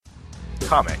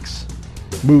Comics.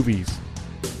 Movies.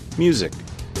 Music.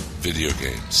 Video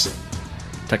games.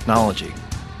 Technology.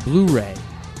 Blu-ray.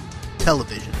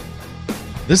 Television.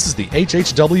 This is the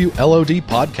HHW LOD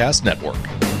Podcast Network.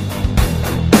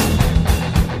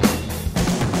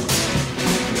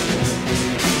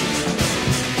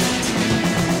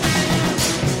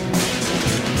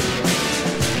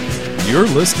 You're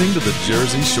listening to the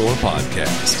Jersey Shore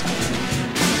Podcast.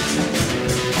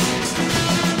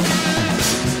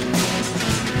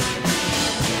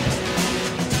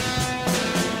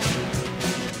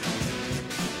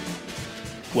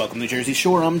 Welcome to Jersey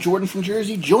Shore. I'm Jordan from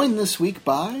Jersey, joined this week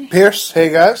by... Pierce. Hey,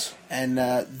 guys. And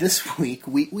this week,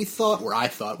 we thought, or I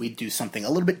thought, we'd do something a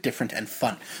little bit different and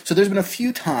fun. So there's been a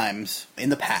few times in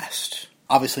the past,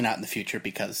 obviously not in the future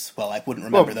because, well, I wouldn't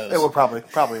remember those. It will probably in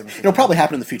the future. It'll probably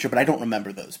happen in the future, but I don't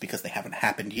remember those because they haven't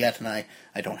happened yet, and I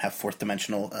don't have fourth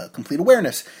dimensional complete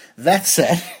awareness. That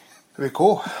said... That'd be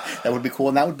cool. That would be cool,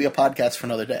 and that would be a podcast for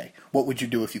another day. What would you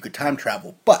do if you could time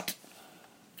travel? But...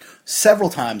 several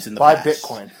times in the past. Buy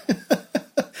Bitcoin.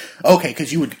 Okay,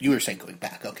 because you were saying going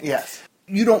back. Okay. Yes.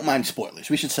 You don't mind spoilers.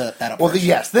 We should set that up. Well, first.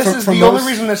 yes. This is the only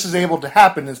reason this is able to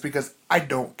happen is because I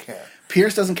don't care.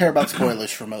 Pierce doesn't care about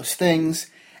spoilers for most things,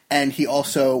 and he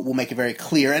also will make it very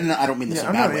clear, and I don't mean this in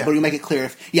a bad way, but he'll make it clear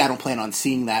if, I don't plan on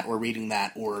seeing that or reading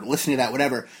that or listening to that,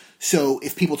 whatever. So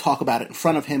if people talk about it in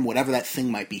front of him, whatever that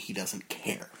thing might be, he doesn't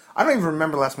care. I don't even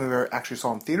remember the last movie I actually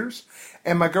saw in theaters.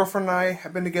 And my girlfriend and I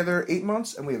have been together 8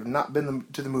 months, and we have not been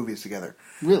to the movies together.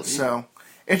 Really? So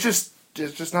it's just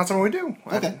not something we do.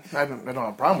 Okay. I don't have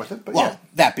a problem with it. But well,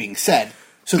 that being said,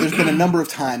 so there's been a number of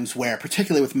times where,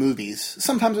 particularly with movies,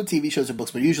 sometimes with TV shows or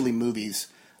books, but usually movies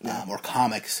or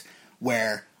comics,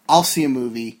 where I'll see a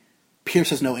movie,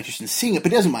 Pierce has no interest in seeing it,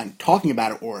 but he doesn't mind talking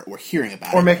about it or hearing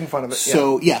about it. Or making fun of it,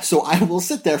 So I will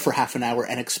sit there for half an hour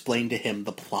and explain to him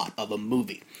the plot of a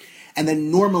movie. And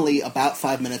then normally, about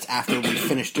 5 minutes after we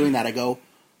finish doing that, I go,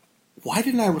 why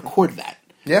didn't I record that?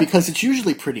 Yeah. Because it's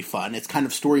usually pretty fun. It's kind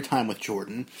of story time with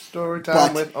Jordan. Story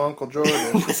time with Uncle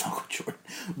Jordan. With Uncle Jordan.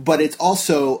 But it's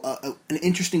also an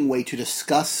interesting way to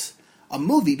discuss a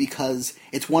movie because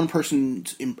it's one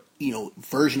person's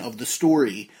version of the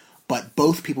story, but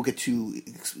both people get to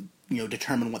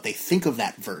determine what they think of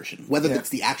that version. Whether it's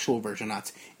the actual version or not,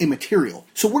 it's immaterial.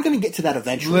 So we're going to get to that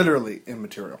eventually. Literally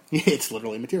immaterial. It's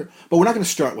literally immaterial. But we're not going to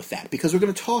start with that, because we're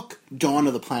going to talk Dawn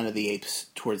of the Planet of the Apes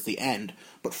towards the end.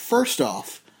 But first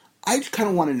off, I just kind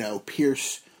of want to know,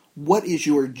 Pierce, what is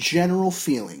your general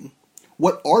feeling?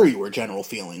 What are your general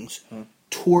feelings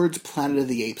towards Planet of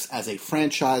the Apes as a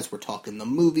franchise? We're talking the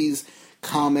movies,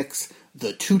 comics,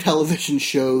 the 2 television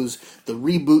shows, the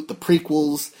reboot, the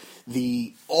prequels,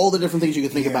 all the different things you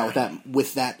can think about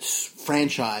with that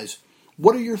franchise.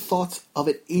 What are your thoughts of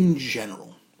it in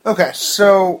general? Okay,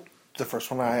 so the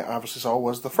first one I obviously saw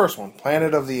was the first one,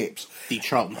 Planet of the Apes. The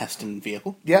Charlton Heston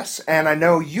vehicle. Yes, and I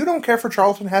know you don't care for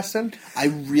Charlton Heston. I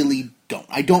really don't.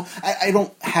 I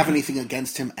don't have anything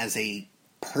against him as a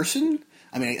person.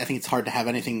 I mean, I think it's hard to have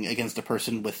anything against a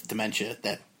person with dementia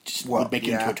that just would make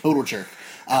him into a total jerk.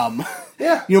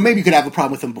 Maybe you could have a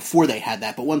problem with them before they had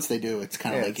that, but once they do, it's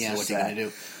kind of like, what's he going to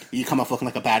do? You come off looking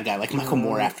like a bad guy, like Michael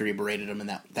Moore after he berated him in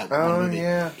that one movie. Oh,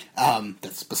 yeah.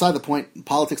 That's beside the point.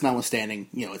 Politics notwithstanding,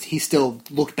 he still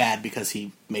looked bad because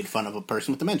he made fun of a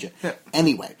person with dementia. Yeah.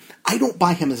 Anyway, I don't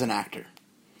buy him as an actor.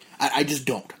 I just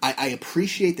don't. I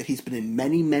appreciate that he's been in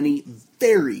many, many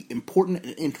very important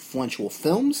and influential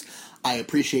films. I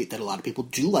appreciate that a lot of people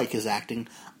do like his acting.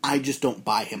 I just don't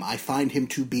buy him. I find him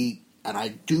to be, and I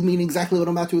do mean exactly what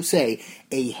I'm about to say,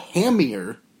 a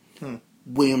hammier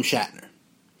William Shatner.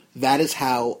 That is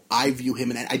how I view him,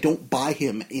 and I don't buy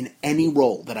him in any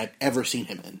role that I've ever seen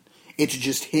him in. It's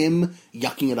just him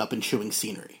yucking it up and chewing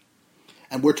scenery.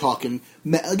 And we're talking,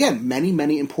 again, many,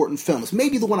 many important films.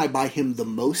 Maybe the one I buy him the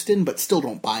most in, but still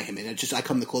don't buy him in. It's just, I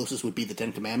come the closest would be The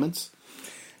Ten Commandments.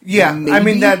 Yeah, maybe. I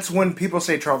mean, that's when people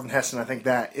say Charlton Heston, I think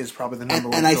that is probably the number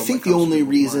one. And I think the only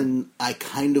reason I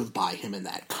kind of buy him in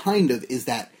that, is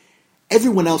that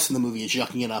everyone else in the movie is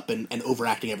yucking it up and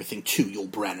overacting everything too. Yul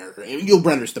Brynner. Yul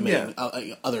Brenner's the main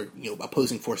other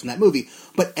opposing force in that movie,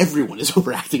 but everyone is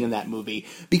overacting in that movie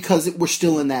because we're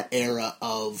still in that era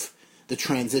of the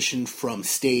transition from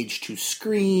stage to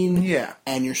screen,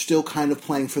 and you're still kind of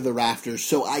playing for the rafters,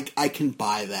 so I can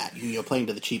buy that. You're playing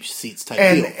to the cheap seats type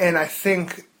deal. And I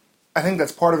think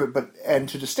that's part of it, and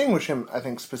to distinguish him, I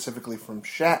think specifically from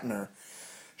Shatner,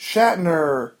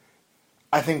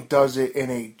 I think does it in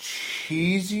a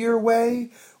cheesier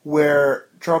way, where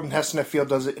Charlton Heston, I feel,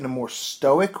 does it in a more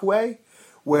stoic way,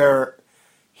 where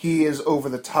he is over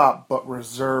the top but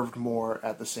reserved more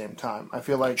at the same time. I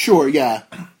feel like... Sure, yeah.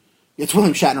 It's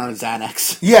William Shatner on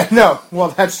Xanax. Yeah, no, well,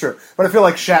 that's true. But I feel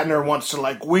like Shatner wants to,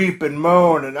 like, weep and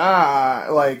moan and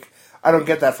like, I don't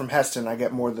get that from Heston. I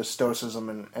get more the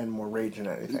stoicism and more rage and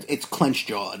anything. It's clenched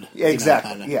jawed. Yeah,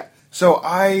 exactly, yeah. So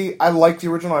I liked the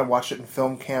original. I watched it in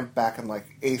film camp back in, like,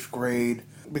 8th grade,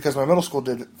 because my middle school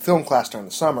did film class during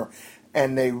the summer,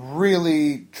 and they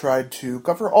really tried to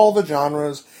cover all the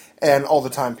genres and all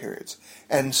the time periods.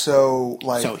 And so,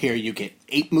 like... So here you get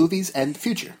 8 movies and the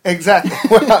future. Exactly.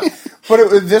 But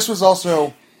this was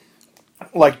also,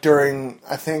 like, during...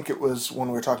 I think it was when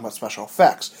we were talking about special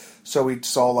effects. So we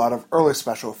saw a lot of early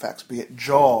special effects, be it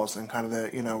Jaws and kind of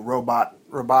the,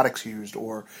 robotics used,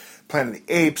 or Planet of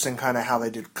the Apes and kind of how they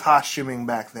did costuming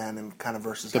back then and kind of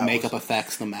versus... The makeup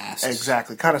effects, the masks.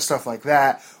 Exactly. Kind of stuff like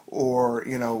that. Or,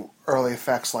 early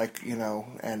effects like,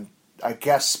 and... I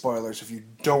guess spoilers if you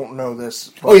don't know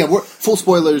this. Oh yeah, we're full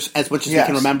spoilers as much as you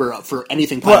can remember for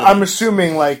anything. But I'm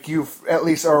assuming like you at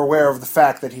least are aware of the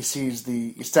fact that he sees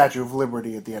the Statue of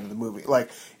Liberty at the end of the movie, like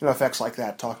effects like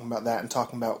that, talking about that and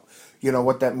talking about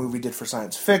what that movie did for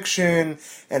science fiction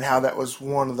and how that was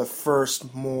one of the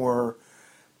first more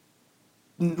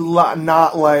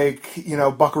not like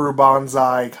Buckaroo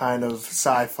Banzai kind of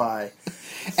sci-fi.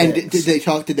 And did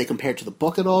they compare it to the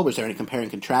book at all? Was there any comparing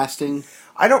and contrasting?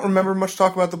 I don't remember much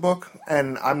talk about the book,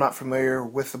 and I'm not familiar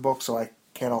with the book, so I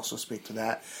can't also speak to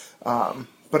that.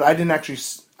 But I didn't actually...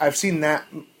 I've seen that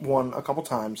one a couple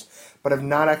times, but I've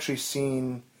not actually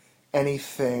seen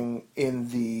anything in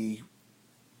the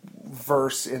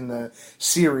verse, in the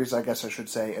series, I guess I should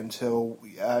say, until...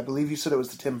 I believe you said it was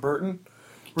the Tim Burton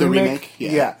remake?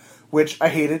 Yeah. Which I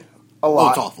hated a lot. Oh,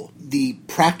 it's awful. The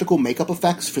practical makeup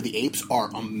effects for the apes are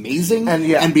amazing,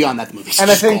 and beyond that, the movie's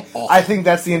just awful. I think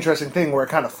that's the interesting thing, where it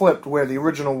kind of flipped, where the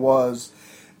original was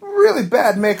really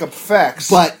bad makeup effects,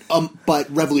 but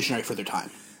revolutionary for their time.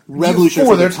 Revolutionary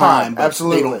for their time, but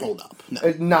absolutely. They don't hold up.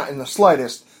 No. Not in the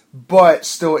slightest, but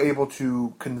still able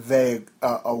to convey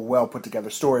a well put together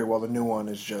story. While the new one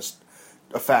is just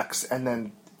effects, and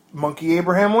then Monkey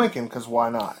Abraham Lincoln, because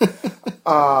why not?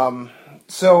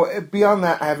 So, beyond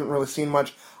that, I haven't really seen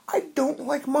much. I don't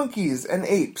like monkeys and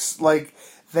apes. Like,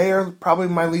 they are probably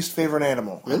my least favorite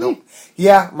animal. Really?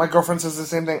 Yeah, my girlfriend says the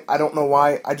same thing. I don't know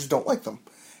why. I just don't like them.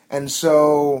 And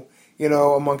so,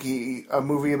 a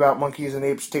movie about monkeys and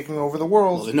apes taking over the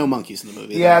world. Well, there's no monkeys in the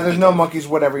movie. Yeah, there's no monkeys,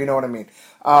 whatever, you know what I mean.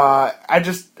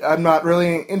 I'm not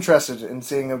really interested in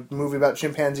seeing a movie about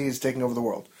chimpanzees taking over the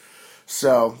world.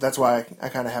 So that's why I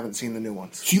kind of haven't seen the new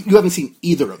ones. So you haven't seen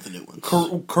either of the new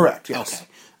ones? Correct, yes.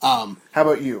 Okay. How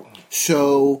about you?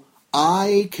 So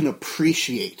I can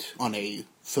appreciate on a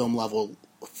film lover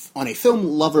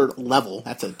level,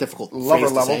 that's a difficult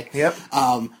phrase to say. Yep.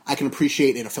 I can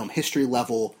appreciate in a film history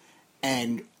level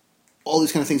and all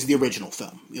these kind of things the original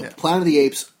film. Planet of the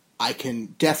Apes, I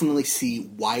can definitely see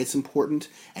why it's important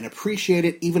and appreciate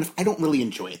it, even if I don't really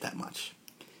enjoy it that much.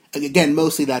 Again,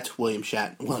 mostly that's William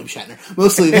Shatner.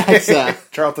 Mostly that's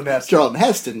Charlton Heston. Charlton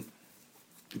Heston.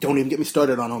 Don't even get me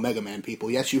started on Omega Man,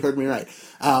 people. Yes, you heard me right.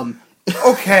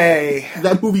 Okay.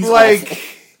 That movie's like,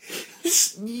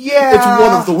 awful. Yeah. It's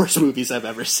one of the worst movies I've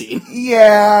ever seen.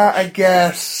 Yeah, I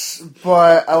guess.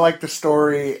 But I like the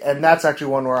story, and that's actually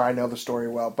one where I know the story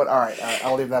well. But alright,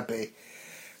 I'll leave that be.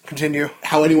 Continue.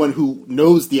 How anyone who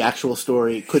knows the actual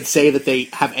story could say that they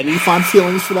have any fond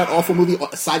feelings for that awful movie,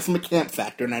 aside from a camp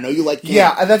factor, and I know you like camp.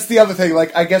 Yeah, that's the other thing.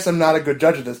 Like, I guess I'm not a good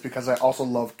judge of this because I also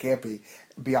love campy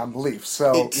beyond belief.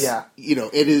 So, yeah.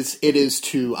 It is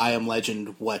to I Am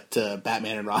Legend what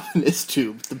Batman and Robin is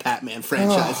to the Batman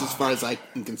franchise, as far as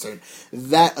I'm concerned.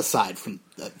 That aside from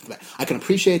I can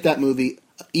appreciate that movie,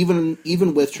 even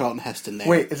with Charlton Heston there.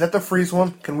 Wait, is that the Freeze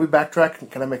one? Can we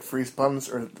backtrack? Can I make Freeze puns,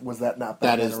 or was that not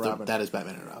Batman and Robin? That is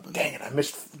Batman and Robin. Dang it, I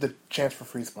missed the chance for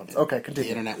Freeze puns. Okay, continue. The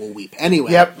internet will weep.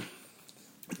 Anyway. Yep.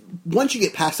 Once you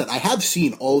get past that, I have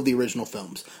seen all of the original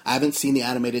films. I haven't seen the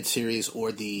animated series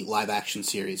or the live-action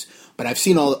series, but I've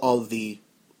seen all of the,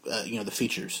 the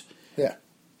features. Yeah.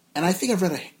 And I think I've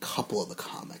read a couple of the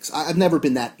comics. I've never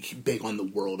been that big on the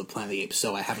world of Planet of the Apes,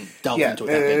 so I haven't delved into it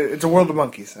that big. It's a world of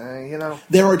monkeys,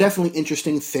 There are definitely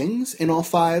interesting things in all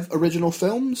 5 original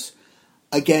films.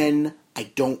 Again, I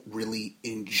don't really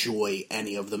enjoy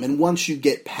any of them. And once you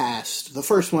get past the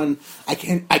first one, I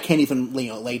can't even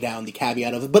lay down the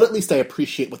caveat of it. But at least I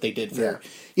appreciate what they did for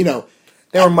They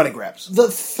were money grabs.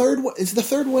 The third one is the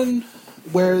third one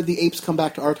where the apes come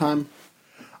back to our time.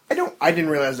 I didn't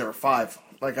realize there were 5.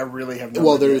 Like, I really have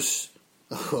no idea.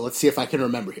 Let's see if I can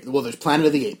remember here. Well, there's Planet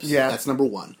of the Apes. Yeah. That's number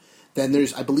 1. Then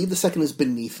there's, I believe the second is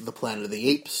Beneath the Planet of the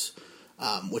Apes,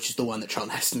 which is the one that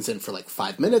Charlton Heston's in for like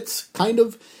 5 minutes, kind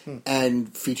of,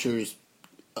 and features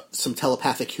some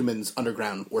telepathic humans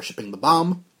underground worshipping the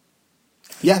bomb.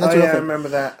 Yeah, that's I remember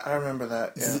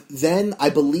that. Yeah. Then I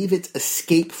believe it's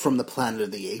Escape from the Planet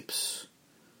of the Apes.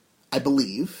 I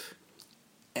believe.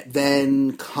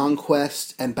 Then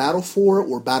Conquest and Battle 4,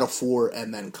 or Battle 4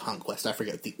 and then Conquest. I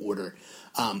forget the order.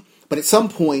 But at some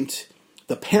point,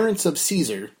 the parents of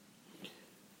Caesar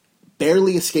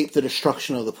barely escape the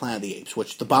destruction of the Planet of the Apes,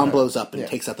 which the bomb blows up and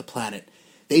takes out the planet.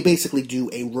 They basically do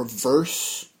a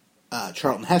reverse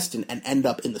Charlton Heston and end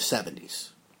up in the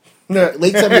 70s.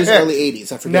 Late 70s, early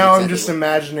 80s. I forget. Now exactly I'm just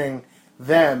imagining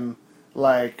them,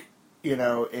 like, in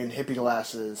hippie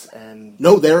glasses and...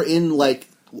 No, they're in, like...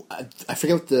 I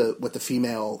forget what the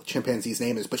female chimpanzee's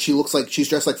name is, but she's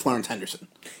dressed like Florence Henderson.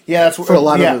 Yeah, that's for a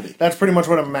lot of the movie. That's pretty much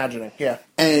what I'm imagining. Yeah,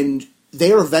 and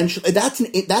they are eventually.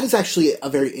 That is actually a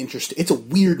very interesting. It's a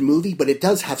weird movie, but it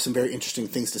does have some very interesting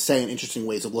things to say and interesting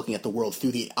ways of looking at the world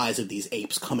through the eyes of these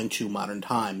apes coming to modern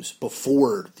times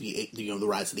before the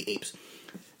rise of the apes.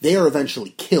 They are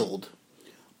eventually killed,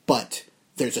 but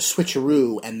there's a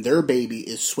switcheroo, and their baby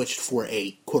is switched for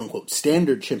a quote unquote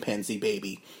standard chimpanzee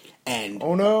baby. And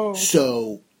oh no!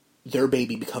 So their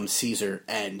baby becomes Caesar,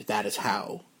 and that is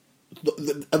how,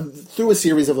 through a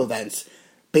series of events,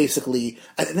 basically,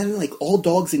 and then like all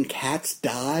dogs and cats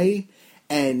die,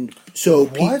 and so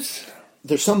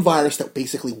there's some virus that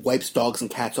basically wipes dogs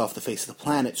and cats off the face of the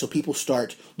planet. So people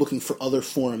start looking for other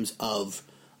forms of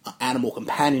animal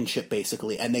companionship,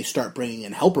 basically, and they start bringing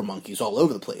in helper monkeys all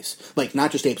over the place, like not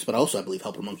just apes, but also I believe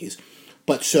helper monkeys.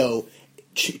 But so.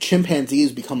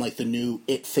 Chimpanzees become like the new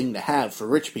it thing to have for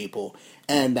rich people,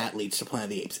 and that leads to Planet of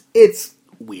the Apes. It's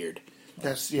weird.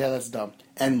 That's dumb.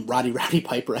 And Roddy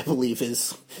Piper, I believe,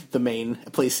 is the main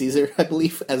plays Caesar. I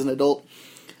believe as an adult.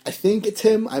 I think it's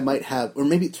him. I might have, or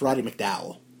maybe it's Roddy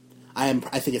McDowall. I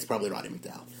think it's probably Roddy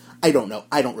McDowall. I don't know.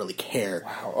 I don't really care.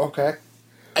 Wow. Okay.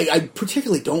 I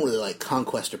particularly don't really like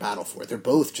Conquest or Battle 4. They're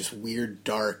both just weird,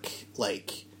 dark,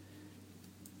 like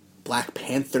Black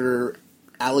Panther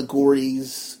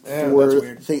allegories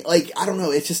for thing. Like, I don't know,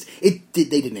 it's just they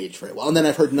didn't age very well. And then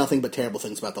I've heard nothing but terrible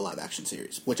things about the live action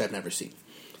series, which I've never seen.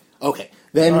 Okay,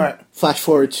 then flash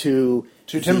forward to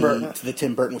Tim Burton. To the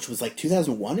Tim Burton, which was like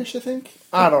 2001-ish, I think.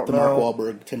 I don't know. The Mark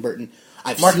Wahlberg Tim Burton.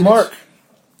 I've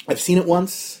seen it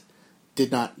once.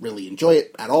 Did not really enjoy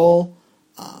it at all.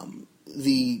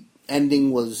 The ending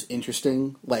was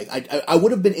interesting. Like, I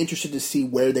would have been interested to see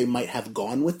where they might have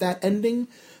gone with that ending.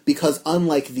 Because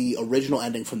unlike the original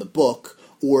ending from the book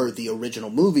or the original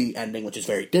movie ending, which is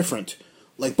very different,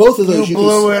 like both of those, you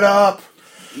blew it up.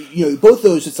 Both of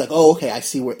those, it's like, oh, okay, I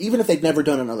see where. Even if they'd never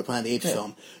done another Planet of the Apes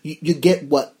film, you get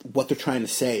what they're trying to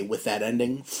say with that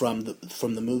ending from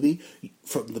the movie.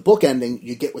 From the book ending,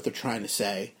 you get what they're trying to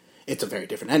say. It's a very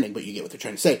different ending, but you get what they're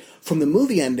trying to say. From the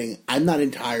movie ending, I'm not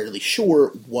entirely sure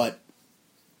what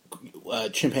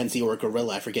chimpanzee or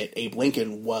gorilla, I forget, Abe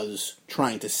Lincoln was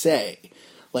trying to say.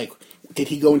 Like, did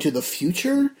he go into the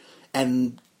future?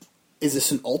 And is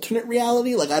this an alternate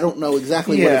reality? Like, I don't know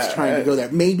exactly what it's trying to go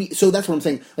there. Maybe, so that's what I'm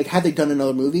saying. Like, had they done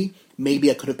another movie, maybe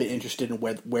I could have been interested in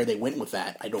where they went with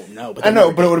that. I don't know. But I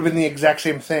know, but it would have been the exact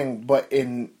same thing, but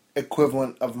in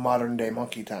equivalent of modern day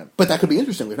monkey time. But that could be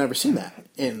interesting. We've never seen that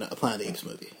in a Planet of the Apes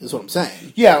movie, is what I'm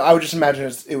saying. Yeah, I would just imagine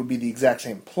it would be the exact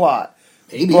same plot.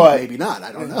 Maybe, maybe not.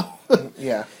 I don't know.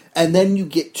 Yeah. And then you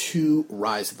get to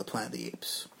Rise of the Planet of the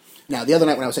Apes. Now, the other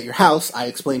night when I was at your house, I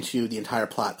explained to you the entire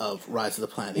plot of Rise of the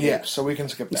Planet of the Apes. Yeah, so we can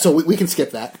skip that. So we can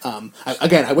skip that.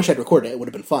 Again, I wish I'd recorded it. It would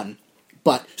have been fun.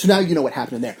 But, so now you know what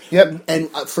happened in there. Yep. And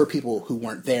for people who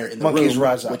weren't there in the Monkeys room,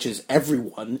 rise up. which is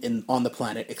everyone on the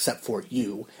planet except for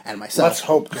you and myself. Let's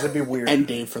hope, because it'd be weird. And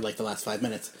Dave for like the last 5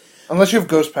 minutes. Unless you have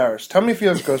ghost powers. Tell me if you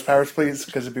have ghost powers, please,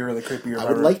 because it'd be really creepy. I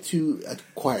would like to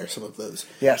acquire some of those.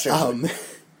 Yeah, seriously.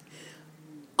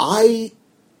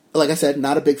 Like I said,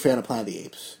 not a big fan of Planet of the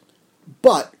Apes.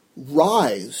 But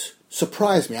Rise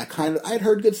surprised me. I'd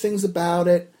heard good things about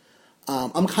it.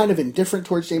 I'm kind of indifferent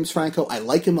towards James Franco. I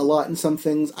like him a lot in some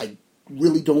things. I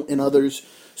really don't in others.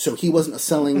 So he wasn't a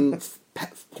selling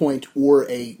point or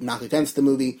a knock against the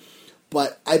movie.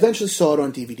 But I eventually saw it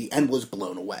on DVD and was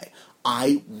blown away.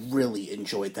 I really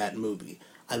enjoyed that movie.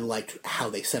 I liked how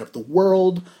they set up the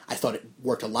world. I thought it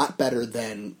worked a lot better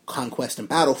than Conquest and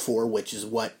Battle 4, which is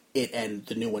what it and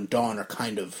the new one, Dawn, are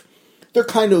kind of... They're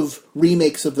kind of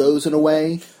remakes of those in a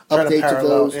way, updates of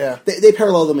those. Yeah. They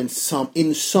parallel them in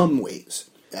some ways.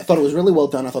 I thought it was really well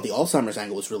done. I thought the Alzheimer's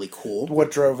angle was really cool.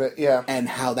 What drove it, yeah. And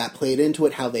how that played into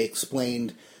it, how they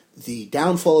explained the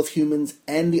downfall of humans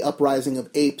and the uprising of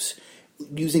apes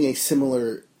using a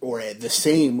similar, or the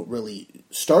same, really,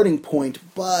 starting point,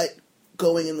 but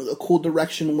going in a cool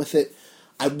direction with it.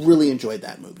 I really enjoyed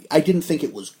that movie. I didn't think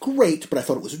it was great, but I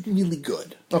thought it was really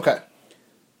good. Okay.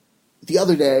 The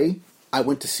other day, I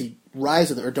went to see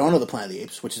Dawn of the Planet of the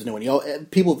Apes, which is a new one.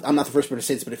 People, I'm not the first person to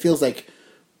say this, but it feels like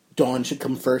Dawn should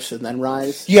come first and then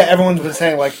Rise. Yeah, everyone's been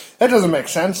saying, like, that doesn't make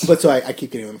sense. But so I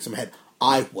keep getting them in my head.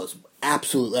 I was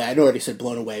absolutely, I already said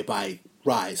blown away by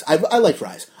Rise. I liked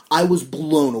Rise. I was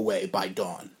blown away by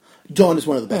Dawn. Dawn is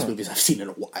one of the best movies I've seen in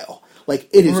a while. Like,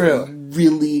 it is a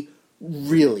really,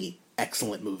 really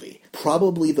excellent movie.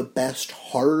 Probably the best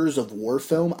horrors of war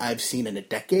film I've seen in a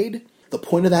decade. The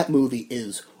point of that movie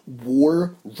is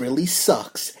war really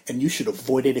sucks, and you should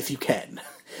avoid it if you can.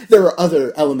 There are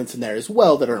other elements in there as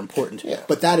well that are important,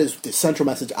 but that is the central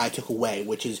message I took away,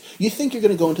 which is you think you're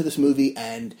going to go into this movie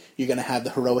and you're going to have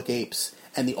the heroic apes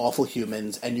and the awful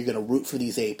humans, and you're going to root for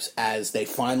these apes as they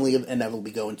finally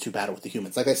inevitably go into battle with the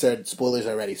humans. Like I said, spoilers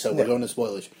already, so we're going to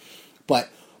spoilers. But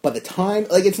by the time,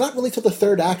 like, it's not really till the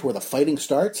third act where the fighting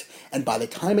starts, and by the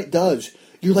time it does,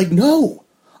 you're like, no!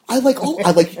 I like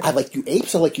you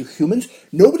apes, I like you humans.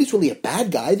 Nobody's really a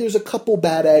bad guy. There's a couple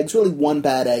bad eggs, really one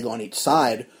bad egg on each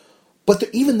side. But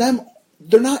even them,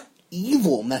 they're not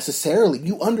evil necessarily.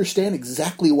 You understand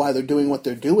exactly why they're doing what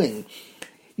they're doing.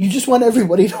 You just want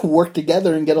everybody to work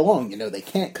together and get along. You know, they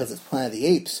can't because it's Planet of the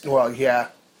Apes. Well, yeah.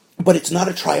 But it's not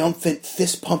a triumphant,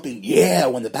 fist-pumping, yeah,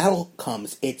 when the battle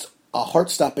comes. It's a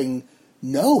heart-stopping,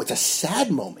 no, it's a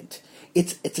sad moment.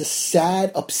 It's a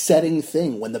sad, upsetting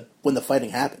thing when the fighting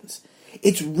happens.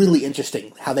 It's really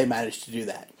interesting how they managed to do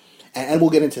that. And we'll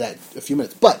get into that in a few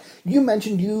minutes. But you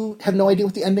mentioned you have no idea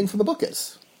what the ending for the book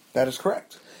is. That is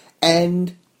correct.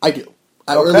 And I do.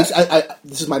 Or at least,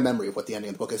 this is my memory of what the ending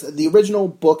of the book is. The original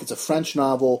book, it's a French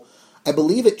novel. I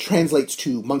believe it translates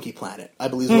to Monkey Planet. I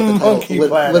believe is what the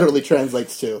title literally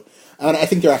translates to. And I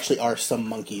think there actually are some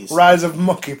monkeys. Rise of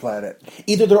Monkey Planet.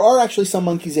 Either there are actually some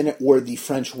monkeys in it, or the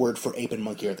French word for ape and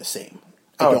monkey are the same.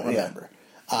 I don't remember.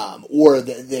 Or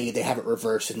they have it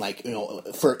reversed, and like, you know,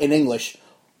 in English,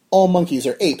 all monkeys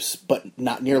are apes, but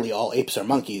not nearly all apes are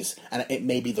monkeys. And it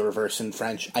may be the reverse in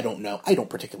French. I don't know. I don't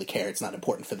particularly care. It's not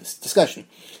important for this discussion.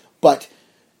 But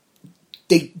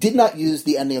they did not use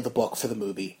the ending of the book for the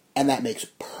movie, and that makes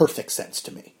perfect sense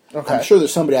to me. Okay. I'm sure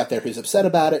there's somebody out there who's upset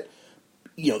about it.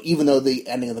 You know, even though the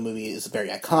ending of the movie is very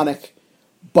iconic,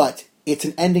 but it's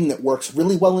an ending that works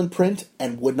really well in print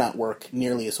and would not work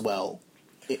nearly as well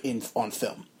on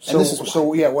film. So,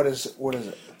 what is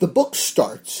it? The book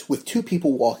starts with two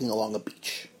people walking along a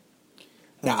beach.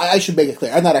 Now, I should make it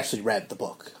clear, I've not actually read the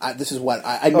book. This is what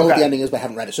I know what the ending is, but I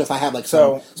haven't read it. So if I have like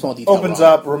some small detail, opens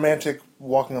up romantic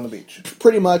walking on the beach.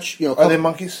 Pretty much, you know. Are they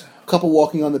monkeys? Couple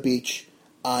walking on the beach.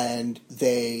 And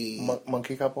they...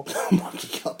 monkey couple?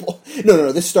 Monkey couple.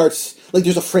 No. This starts... Like,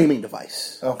 there's a framing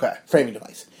device. Okay. Framing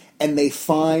device. And they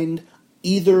find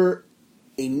either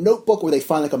a notebook or they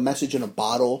find, like, a message in a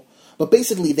bottle. But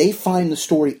basically, they find the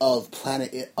story of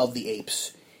Planet of the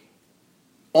Apes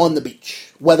on the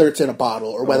beach. Whether it's in a bottle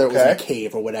or whether it was in a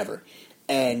cave or whatever.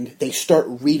 And they start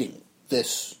reading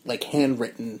this, like,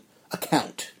 handwritten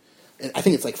account. I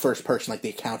think it's, like, first person, like, the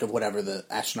account of whatever the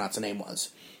astronaut's name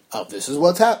was. Oh, this is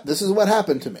what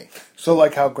happened to me. So,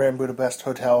 like how Grand Budapest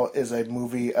Hotel is a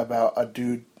movie about a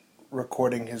dude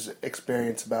recording his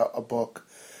experience about a book,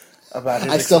 about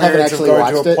his experience of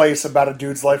going to a place about a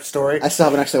dude's life story. I still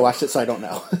haven't actually watched it, so I don't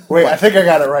know. Wait, I think I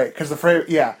got it right because the phrase,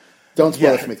 Don't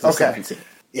spoil it for me because I still haven't seen it.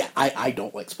 Yeah, I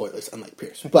don't like spoilers, unlike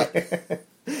Pierce. But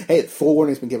hey, full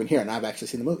warning's been given here, and I've actually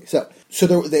seen the movie. So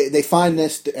they find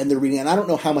this and they're reading it, and I don't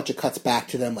know how much it cuts back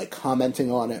to them, like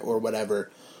commenting on it or whatever,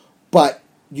 but.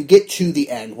 You get to the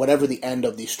end, whatever the end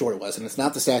of the story was, and it's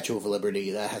not the Statue of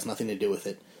Liberty. That has nothing to do with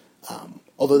it.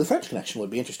 Although the French Connection would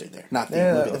be interesting there. Not the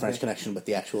movie The French Connection, but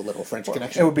the actual little French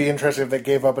Connection. It would be interesting if they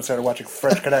gave up and started watching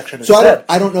French Connection so instead.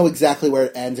 I don't know exactly where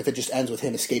it ends, if it just ends with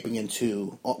him escaping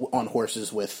on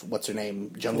horses with,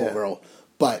 what's-her-name, Jungle Girl.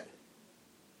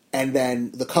 And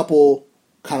then the couple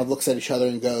kind of looks at each other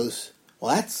and goes,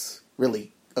 well, that's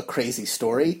really a crazy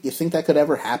story. You think that could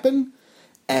ever happen?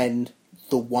 And...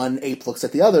 the one ape looks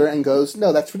at the other and goes,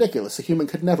 no, that's ridiculous. A human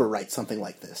could never write something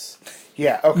like this.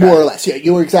 Yeah, okay. More or less. Yeah,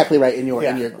 you were exactly right in your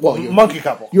monkey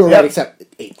couple. You were right except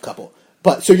ape couple.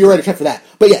 But so you're right except for that.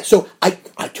 But yeah, so I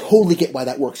totally get why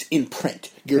that works in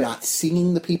print. You're not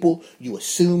seeing the people. You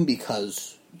assume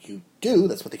because you do,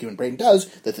 that's what the human brain does,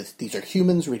 that these are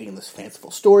humans reading this fanciful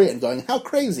story and going, how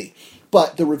crazy.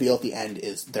 But the reveal at the end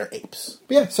is they're apes.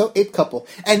 But yeah, so ape couple.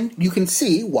 And you can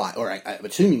see why, or I'm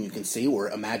assuming you can see or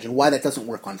imagine why that doesn't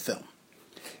work on film.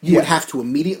 You would have to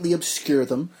immediately obscure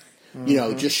them, you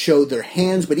know, just show their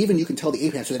hands, but even you can tell the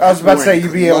ape hands. So I was about to say,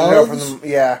 you'd be able to know from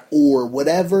them, or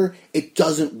whatever. It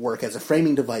doesn't work as a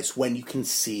framing device when you can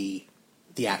see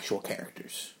the actual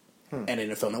characters. And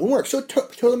in a film that would work. So it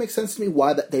totally makes sense to me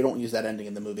why they don't use that ending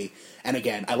in the movie. And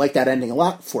again, I like that ending a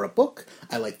lot for a book.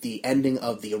 I like the ending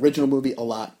of the original movie a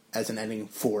lot as an ending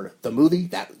for the movie.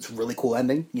 That's a really cool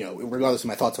ending. You know, regardless of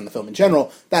my thoughts on the film in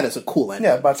general, that is a cool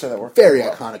ending. Yeah, about to say that works. Very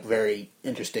iconic, very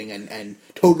interesting, and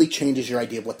totally changes your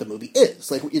idea of what the movie is.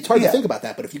 Like, it's hard to think about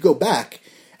that, but if you go back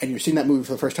and you're seeing that movie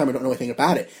for the first time and don't know anything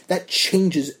about it, that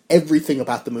changes everything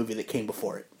about the movie that came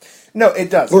before it. No, it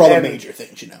does. Or all the major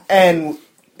things, you know. And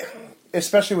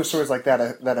especially with stories like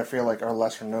that, that I feel like are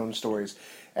lesser known stories.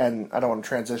 And I don't want to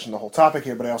transition the whole topic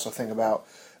here, but I also think about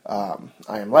I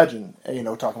Am Legend. You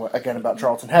know, talking about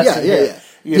Charlton Heston. Yeah.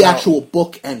 The actual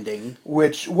book ending,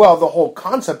 which the whole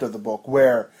concept of the book,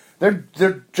 where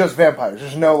they're just vampires.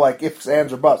 There's no like ifs,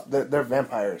 ands, or buts. They're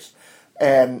vampires.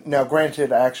 And now,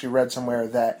 granted, I actually read somewhere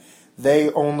that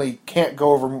they only can't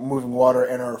go over moving water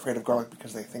and are afraid of garlic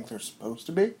because they think they're supposed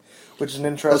to be, which is an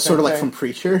interesting sort of thing. like from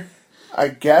Preacher. I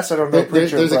guess I don't know.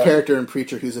 There's a character in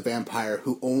Preacher who's a vampire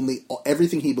who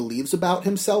everything he believes about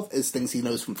himself is things he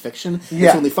knows from fiction. Yeah.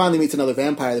 So when he finally meets another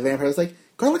vampire, the vampire's like,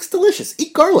 "Garlic's delicious.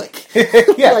 Eat garlic."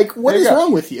 Yeah, like, what is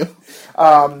wrong with you?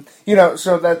 You know,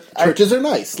 so that Churches are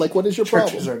nice. Like, what is your problem?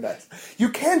 Churches are nice. You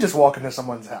can just walk into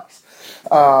someone's house.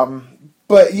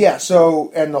 But yeah,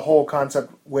 so and the whole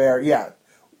concept where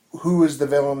who is the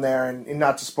villain there, and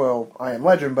not to spoil I Am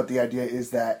Legend, but the idea is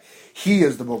that he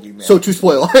is the boogeyman. So to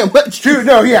spoil I Am Legend.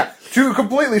 To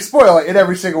completely spoil it in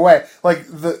every single way. Like,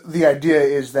 the idea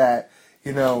is that,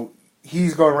 you know,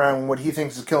 he's going around what he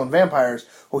thinks is killing vampires.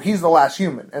 Well, he's the last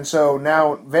human. And so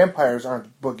now vampires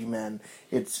aren't boogeymen.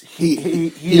 It's he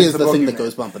is the thing that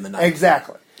goes bump in the night.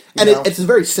 Exactly. And it's a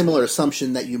very similar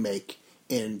assumption that you make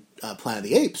in Planet of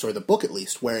the Apes, or the book at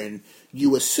least, wherein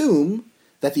you assume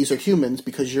that these are humans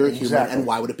because you're a human, and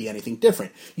why would it be anything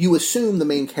different? You assume the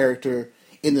main character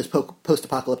in this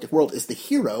post-apocalyptic world is the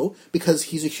hero because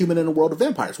he's a human in a world of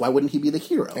vampires. Why wouldn't he be the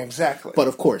hero? Exactly. But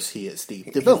of course, he is the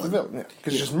villain. He's the villain,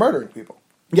 because he's just murdering people.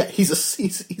 Yeah, he's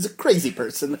a crazy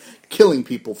person killing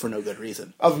people for no good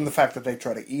reason. Other than the fact that they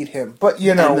try to eat him, but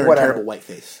you know, and they're whatever. A terrible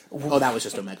whiteface. Oh, that was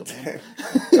just Omega Man.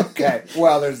 Okay,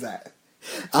 well, there's that.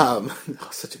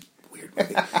 Such a weird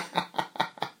movie.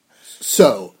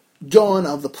 So, Dawn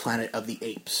of the Planet of the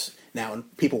Apes. Now,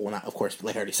 people will not, of course,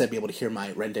 like I already said, be able to hear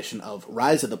my rendition of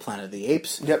Rise of the Planet of the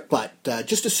Apes. Yep. But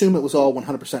just assume it was all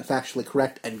 100% factually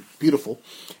correct and beautiful.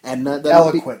 And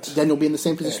eloquent. Then you'll be in the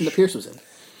same position that Pierce was in.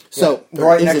 So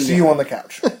right next to you on the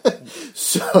couch.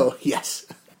 So, yes.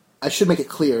 I should make it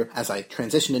clear, as I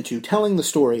transition into telling the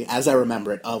story as I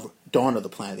remember it of Dawn of the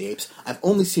Planet of the Apes, I've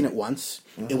only seen it once.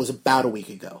 Mm-hmm. It was about a week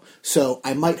ago. So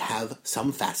I might have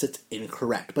some facets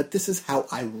incorrect, but this is how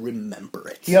I remember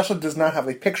it. He also does not have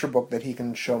a picture book that he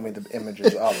can show me the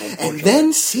images of. And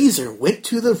then Caesar went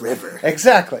to the river.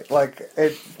 Exactly. Like,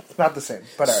 it's not the same,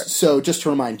 but all right. So just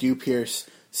to remind you, Pierce,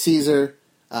 Caesar,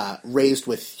 raised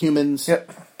with humans,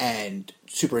 and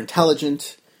super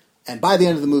intelligent, and by the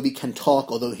end of the movie can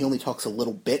talk, although he only talks a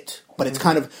little bit. But it's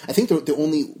kind of, I think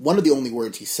one of the only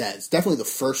words he says, definitely the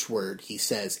first word he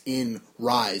says in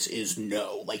Rise is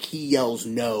no. Like, he yells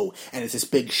no, and it's this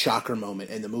big shocker moment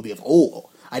in the movie of,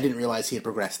 oh, I didn't realize he had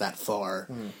progressed that far.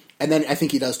 And then I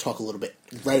think he does talk a little bit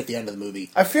right at the end of the movie.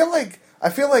 I feel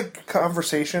like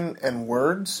conversation and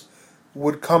words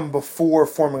would come before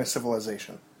forming a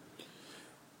civilization.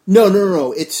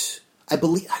 No. It's, I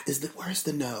believe, where's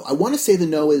the no? I want to say the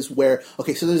no is where,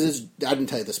 okay, so there's this, I didn't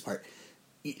tell you this part.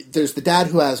 There's the dad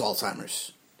who has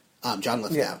Alzheimer's, John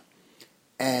Lithgow. Yeah.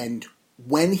 And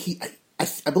when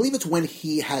I believe it's when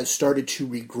he has started to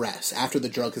regress, after the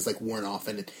drug has, like, worn off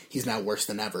and he's now worse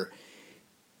than ever,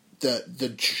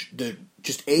 the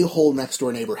just a-hole next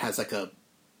door neighbor has, like, a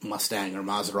Mustang or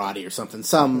Maserati or something,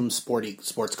 some sporty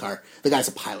sports car. The guy's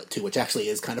a pilot, too, which actually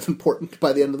is kind of important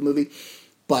by the end of the movie.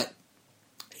 But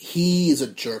he's a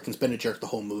jerk and's been a jerk the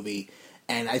whole movie.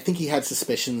 And I think he had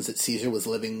suspicions that Caesar was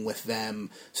living with them.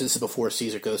 So this is before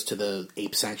Caesar goes to the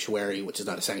ape sanctuary, which is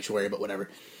not a sanctuary, but whatever.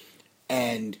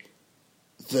 And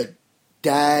the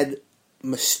dad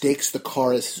mistakes the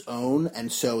car as his own, and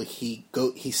so he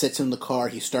sits in the car,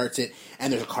 he starts it,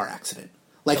 and there's a car accident.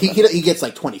 Like, he gets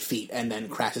like 20 feet and then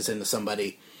crashes into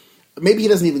somebody. Maybe he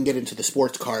doesn't even get into the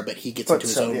sports car, but he gets into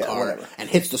his own car and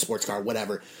hits the sports car,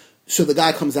 whatever. So the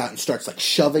guy comes out and starts, like,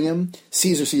 shoving him.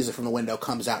 Caesar sees it from the window,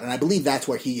 comes out, and I believe that's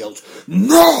where he yells,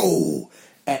 "No!"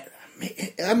 And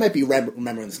I might be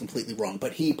remembering this completely wrong,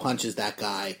 but he punches that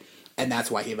guy, and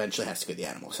that's why he eventually has to go to the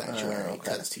animal sanctuary,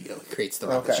 because he creates the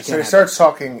right. Okay, so he starts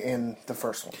talking in the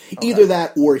first one. Okay. Either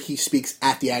that, or he speaks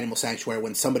at the animal sanctuary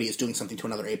when somebody is doing something to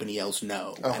another ape and he yells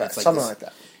 "no." Okay, and it's like something like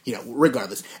that.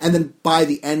 regardless. And then by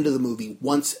the end of the movie,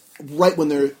 right when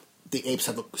the apes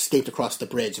have escaped across the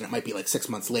bridge, and it might be like 6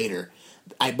 months later,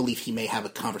 I believe he may have a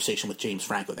conversation with James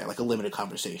Franco there, like a limited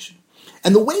conversation.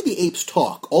 And the way the apes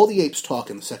talk, all the apes talk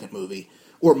in the second movie,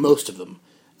 or most of them,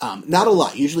 not a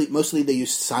lot. Mostly they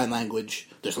use sign language.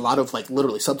 There's a lot of, like,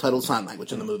 literally subtitled sign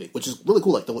language in the movie, which is really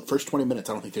cool. Like, the first 20 minutes,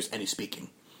 I don't think there's any speaking,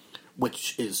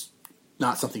 which is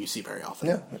not something you see very often.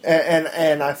 Yeah,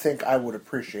 and I think I would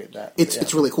appreciate that.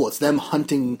 It's really cool. It's them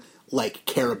hunting, like,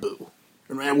 caribou.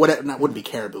 And wouldn't be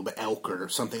caribou, but elk or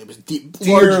something. It was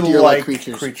large deer-like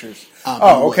creatures.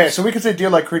 Okay, so we could say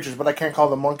deer-like creatures, but I can't call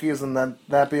them monkeys, and then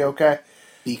that be okay?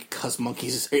 Because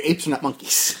apes are not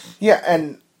monkeys. Yeah,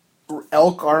 and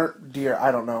elk aren't deer.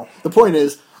 I don't know. The point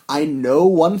is, I know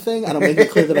one thing, and I'm making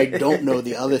it clear that I don't know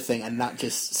the other thing. I'm not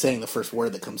just saying the first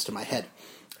word that comes to my head.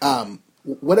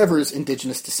 Whatever is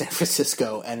indigenous to San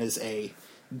Francisco and is a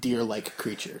deer-like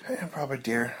creature. Yeah, probably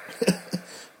deer.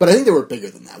 But I think they were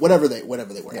bigger than that. Whatever they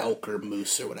were, elk or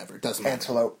moose or whatever. It doesn't matter.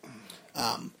 Antelope.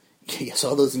 Yes,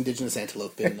 all those indigenous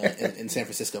antelope in San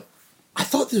Francisco. I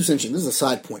thought this was interesting. This is a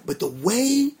side point, but the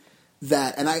way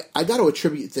that, and I got to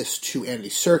attribute this to Andy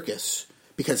Serkis,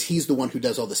 because he's the one who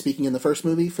does all the speaking in the first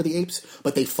movie for the apes,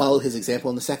 but they follow his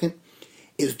example in the second,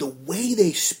 is the way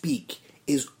they speak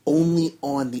is only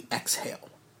on the exhale.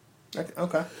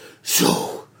 Okay.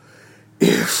 So,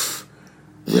 if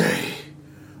they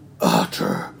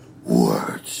utter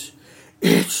words,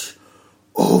 it's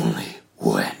only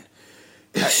when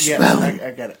expelling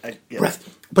I get it.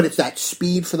 breath. But it's that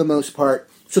speed for the most part,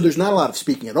 so there's not a lot of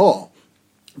speaking at all.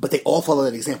 But they all follow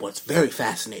that example. It's very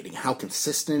fascinating how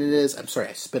consistent it is. I'm sorry,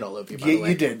 I spit all over you, by the way.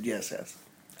 You did, yes.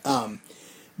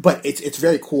 But it's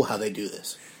very cool how they do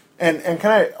this. And can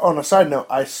I, on a side note,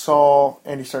 I saw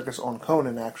Andy Serkis on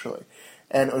Conan, actually.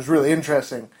 And it was really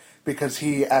interesting because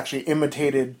he actually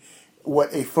imitated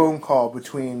what a phone call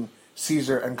between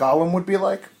Caesar and Gollum would be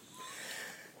like.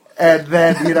 And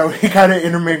then, he kind of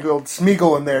intermingled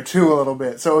Smeagol in there, too, a little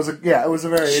bit. So it was a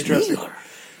very interesting.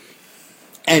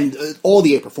 And all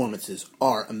the 8 performances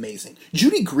are amazing.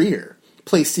 Judy Greer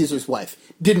plays Caesar's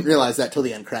wife. Didn't realize that till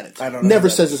the end credits. I don't know. Never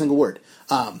says a single word.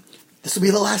 This will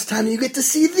be the last time you get to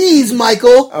see these,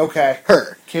 Michael. Okay.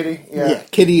 Her. Kitty, yeah. Yeah,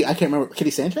 Kitty, I can't remember. Kitty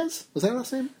Sanchez? Was that her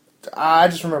last name? I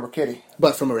just remember Kitty.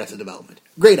 But from Arrested Development.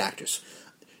 Great actress.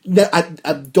 No,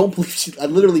 I don't believe I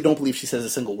literally don't believe she says a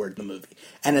single word in the movie.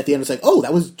 And at the end, it's like, oh,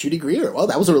 that was Judy Greer. Well,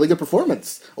 that was a really good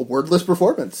performance. A wordless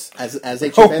performance as a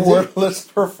chimpanzee. A wordless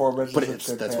performance. But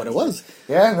that's what it was.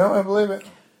 Yeah, no, I believe it.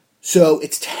 So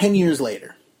it's 10 years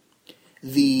later.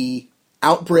 The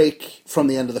outbreak from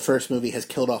the end of the first movie has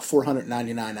killed off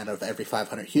 499 out of every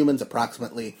 500 humans,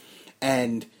 approximately.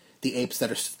 And the apes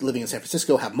that are living in San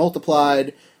Francisco have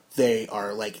multiplied. They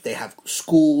have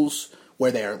schools where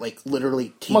they are,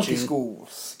 literally teaching. Monkey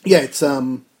schools. Yeah, it's,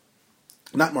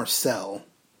 not Marcel.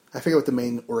 I forget what the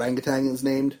main orangutan is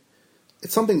named.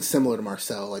 It's something similar to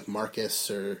Marcel, like Marcus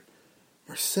or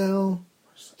Marcel.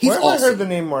 Where have I heard the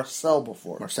name Marcel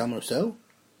before? Marcel Marceau?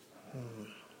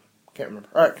 Can't remember.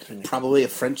 All right, continue. Probably a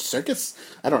French circus?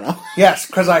 I don't know. Yes,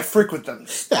 because I frequent them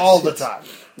all the time.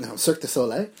 No, Cirque du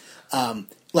Soleil.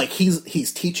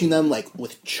 He's teaching them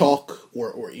with chalk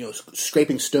or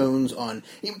scraping stones on.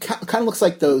 It kind of looks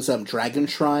like those dragon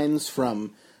shrines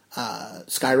from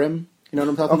Skyrim. You know what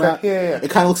I'm talking about? Yeah.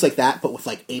 It kind of looks like that, but with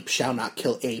ape shall not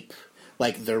kill ape,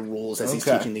 their rules as he's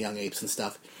teaching the young apes and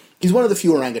stuff. He's one of the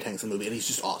few orangutans in the movie, and he's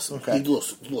just awesome. Okay. He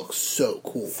looks so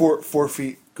cool. 4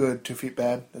 feet good, 2 feet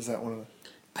bad. Is that one of the?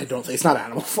 I don't think it's not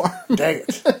Animal Farm. Dang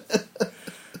it.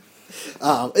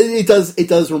 It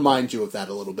does remind you of that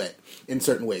a little bit in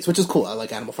certain ways, which is cool. I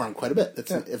like Animal Farm quite a bit.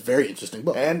 It's a very interesting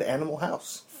book. And Animal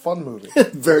House. Fun movie.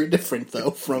 Very different,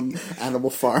 though, from Animal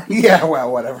Farm. Yeah,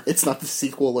 well, whatever. It's not the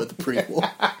sequel or the prequel.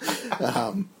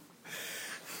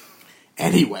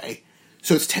 Anyway,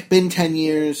 so it's been 10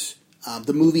 years.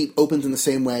 The movie opens in the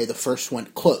same way the first one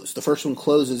closed. The first one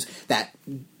closes that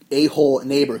a-hole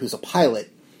neighbor who's a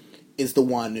pilot is the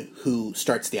one who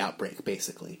starts the outbreak,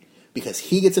 basically. Because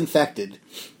he gets infected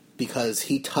because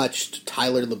he touched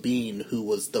Tyler Labine, who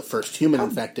was the first human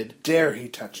infected. Dare he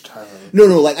touch Tyler Labine?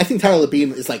 No, I think Tyler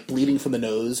Labine is bleeding from the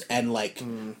nose and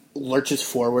lurches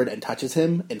forward and touches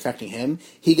him, infecting him.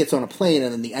 He gets on a plane,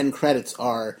 and then the end credits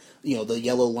are the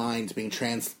yellow lines being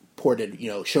transported,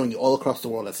 showing you all across the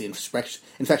world as the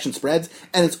infection spreads,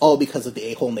 and it's all because of the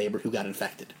a-hole neighbor who got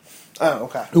infected. Oh,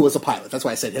 okay. Who was a pilot. That's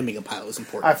why I said him being a pilot was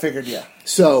important. I figured, yeah.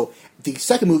 So, the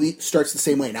second movie starts the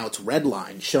same way. Now it's red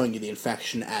line, showing you the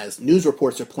infection as news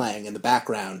reports are playing in the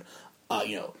background.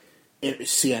 CNN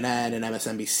and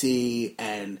MSNBC,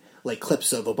 and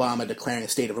clips of Obama declaring a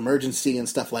state of emergency and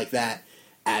stuff like that.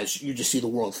 as you just see the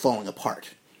world falling apart.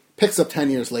 Picks up 10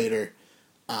 years later.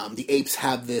 The apes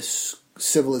have this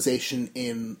civilization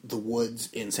in the woods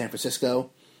in San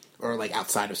Francisco, or like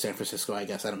outside of San Francisco, I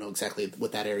guess. I don't know exactly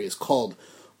what that area is called,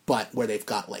 but where they've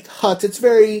got like huts. It's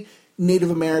very Native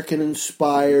American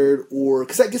inspired, or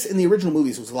because I guess in the original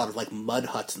movies it was a lot of like mud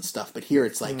huts and stuff, but here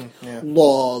it's like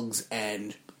logs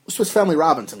and Swiss Family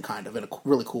Robinson kind of in a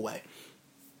really cool way.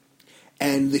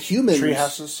 And the humans, tree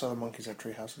houses. So the monkeys have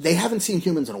tree houses. They haven't seen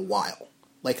humans in a while.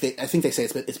 Like I think they say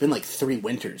it's been like 3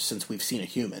 winters since we've seen a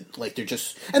human. Like they're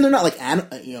just, and they're not like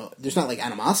there's not like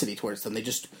animosity towards them. They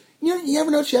just, you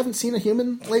ever notice you haven't seen a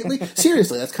human lately?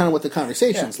 Seriously, that's kind of what the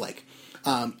conversation's like.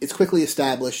 It's quickly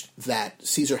established that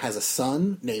Caesar has a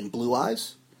son named Blue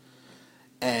Eyes,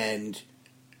 and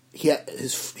he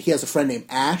has a friend named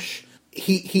Ash.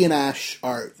 He and Ash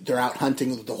they're out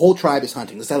hunting. The whole tribe is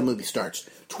hunting. This is how the movie starts.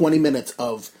 20 minutes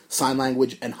of sign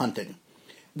language and hunting.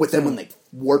 With them when they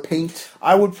war paint.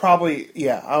 I would probably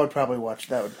watch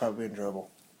that. Would probably be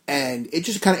enjoyable. And it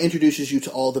just kind of introduces you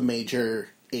to all the major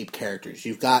ape characters.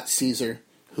 You've got Caesar,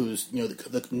 who's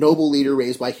the noble leader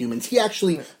raised by humans. He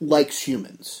actually likes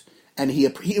humans, and he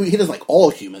doesn't like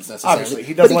all humans necessarily. Obviously,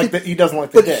 he doesn't like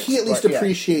the but dicks, he at least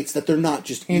appreciates that they're not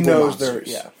just he evil knows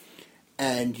monsters. they're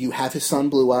And you have his son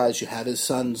Blue Eyes. You have his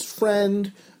son's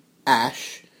friend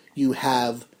Ash. You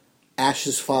have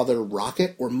Ash's father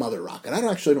Rocket or Mother Rocket. I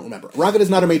don't remember. Rocket is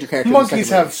not a major character. Monkeys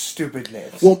have stupid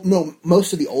names. Well, no,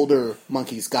 most of the older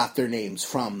monkeys got their names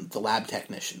from the lab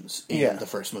technicians in the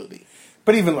first movie.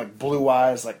 But even like Blue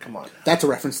Eyes, like come on. That's a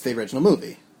reference to the original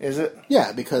movie. Is it?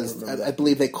 Yeah, because I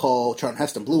believe they call Charlton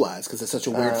Heston Blue Eyes because it's such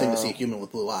a weird thing to see a human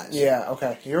with blue eyes. Yeah,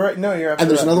 okay. You're right. No, you're absolutely right. And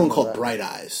there's another one called Bright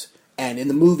Eyes. And in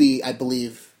the movie, I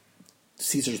believe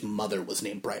Caesar's mother was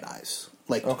named Bright Eyes.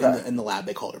 Like in the lab,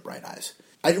 they called her Bright Eyes.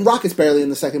 Rocket's barely in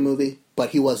the second movie, but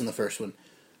he was in the first one.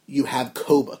 You have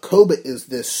Koba. Koba is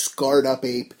this scarred up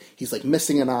ape. He's like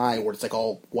missing an eye, or it's like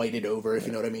all whited over, if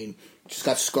you know what I mean. Just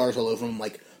got scars all over him,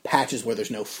 like patches where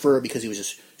there's no fur because he was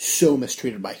just so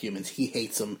mistreated by humans. He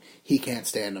hates them. He can't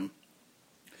stand them.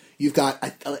 You've got,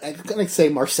 I'm going to say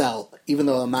Marcel, even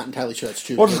though I'm not entirely sure that's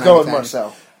true. We'll just go with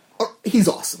Marcel. He's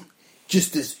awesome.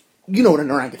 Just as, you know what an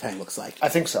orangutan looks like. I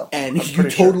think so. And you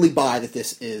totally buy that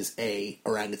this is a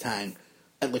orangutan.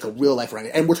 Like a real life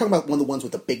orangutan. And we're talking about one of the ones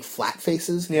with the big flat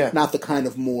faces. Yeah. Not the kind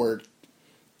of more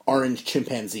orange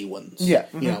chimpanzee ones. Yeah.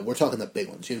 Mm-hmm. We're talking the big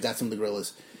ones. You've got some of the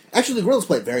gorillas. Actually, the gorillas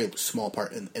play a very small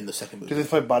part in the second movie. Do they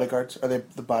play bodyguards? Are they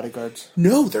the bodyguards?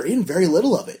 No, they're in very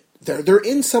little of it. They're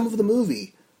in some of the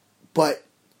movie, but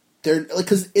they're like,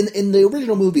 because in the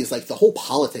original movies, like the whole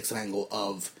politics angle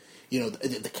of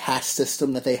the caste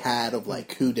system that they had of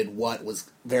like who did what was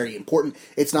very important.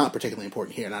 It's not particularly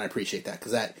important here, and I appreciate that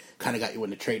because that kind of got you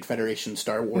into Trade Federation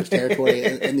Star Wars territory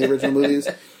in the original movies,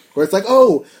 where it's like,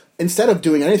 oh, instead of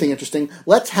doing anything interesting,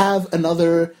 let's have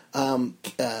another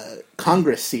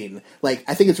Congress scene. Like,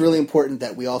 I think it's really important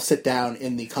that we all sit down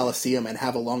in the Coliseum and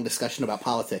have a long discussion about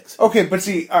politics. Okay, but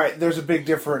see, all right, there's a big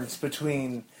difference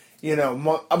between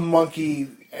a monkey,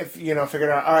 figuring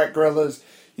out, all right, gorillas,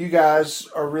 you guys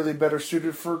are really better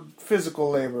suited for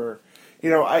physical labor.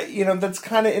 That's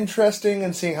kind of interesting,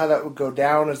 and seeing how that would go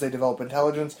down as they develop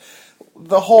intelligence.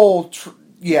 The whole,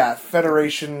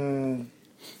 Federation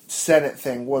Senate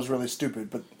thing was really stupid,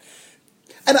 but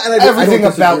everything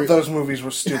about those movies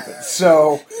was stupid.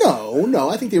 So no,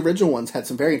 I think the original ones had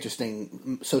some very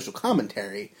interesting social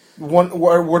commentary.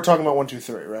 We're talking about 1, 2,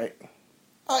 3, right?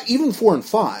 Even 4 and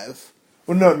 5.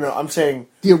 Well, no. I'm saying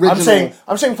the original.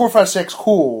 I'm saying 4, 5, 6.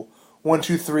 Cool. 1,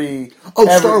 2, 3.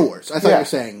 Oh, Star Wars. I thought you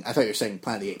were saying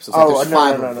Planet of the Apes. It's like there's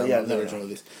 5 of them, the original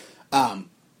movies.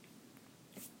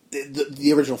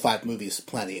 The original 5 movies,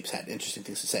 Planet of the Apes had interesting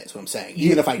things to say. That's what I'm saying.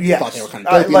 Even if I thought they were kind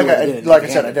of dopey. Like I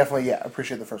said, I definitely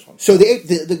appreciate the first one. So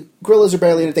the gorillas are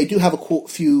barely in it. They do have a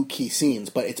few key scenes,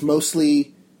 but it's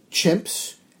mostly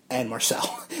chimps and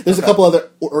Marcel. There's a couple other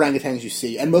orangutans you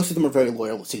see, and most of them are very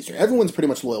loyal to Caesar. Everyone's pretty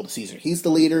much loyal to Caesar. He's the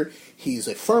leader. He's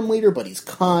a firm leader, but he's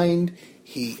kind.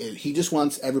 He just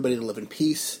wants everybody to live in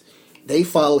peace. They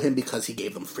follow him because he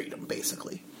gave them freedom,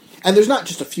 basically. And there's not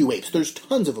just a few apes. There's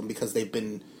tons of them because they've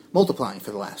been multiplying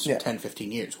for the last 10, 15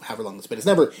 years, however long it's been. It's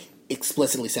never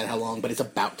explicitly said how long, but it's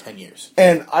about 10 years.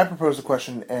 And I proposed a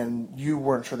question, and you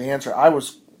weren't sure the answer.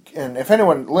 And if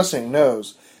anyone listening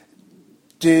knows,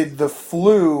 did the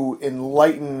flu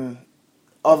enlighten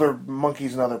other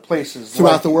monkeys in other places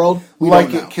throughout the world?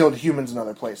 It killed humans in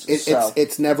other places.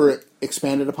 It's never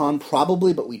expanded upon,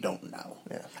 probably, but we don't know.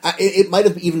 Yeah. It might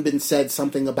have even been said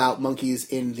something about monkeys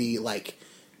in the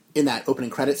in that opening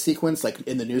credits sequence, like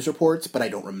in the news reports, but I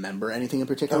don't remember anything in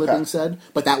particular Okay. being said.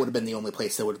 But that would have been the only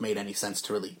place that would have made any sense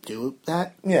to really do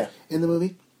that Yeah. in the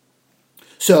movie.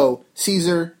 So,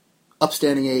 Caesar,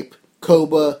 upstanding ape,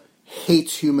 Koba,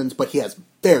 hates humans, but he has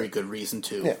very good reason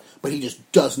to. Yeah. But he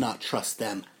just does not trust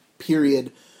them,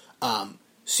 period.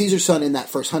 Caesar's son in that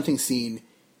first hunting scene,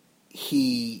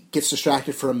 he gets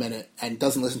distracted for a minute and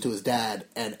doesn't listen to his dad,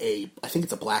 and I think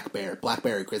it's a black bear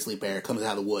or grizzly bear, comes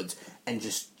out of the woods and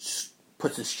just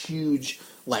puts this huge,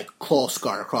 like, claw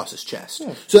scar across his chest.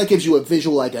 So that gives you a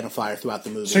visual identifier throughout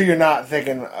the movie. So you're not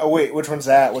thinking, oh wait, which one's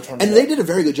that? Which one's And that? they did a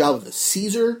very good job of this.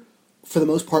 Caesar, for the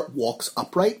most part, walks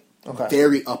upright. Okay.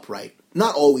 Very upright.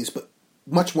 Not always, but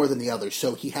much more than the others.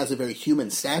 So he has a very human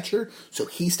stature, so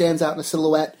he stands out in a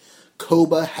silhouette.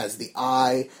 Koba has the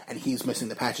eye, and he's missing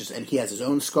the patches, and he has his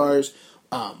own scars.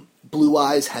 Blue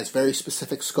Eyes has very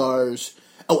specific scars.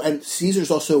 Oh, and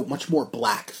Caesar's also much more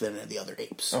black than the other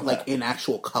apes, like in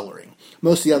actual coloring.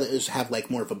 Most of the others have like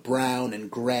more of a brown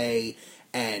and gray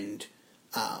and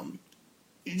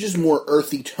just more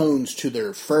earthy tones to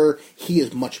their fur. He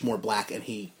is much more black, and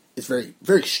he is very,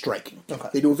 very striking. Okay.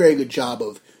 They do a very good job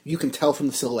of, you can tell from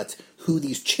the silhouettes who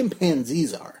these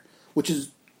chimpanzees are, which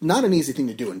is not an easy thing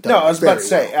to do. And No, I was about to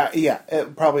very say,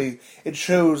 well. it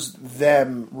shows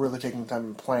them really taking the time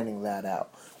and planning that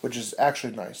out, which is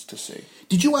actually nice to see.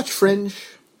 Did you watch Fringe?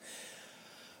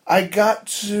 I got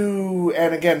to,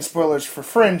 and again, spoilers for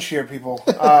Fringe here, people,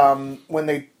 when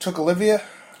they took Olivia.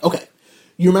 Okay.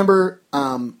 You remember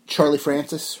Charlie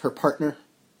Francis, her partner,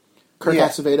 Kirk Yeah.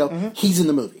 Acevedo? Mm-hmm. He's in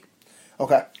the movie.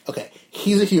 Okay. Okay.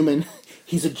 He's a human.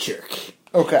 He's a jerk.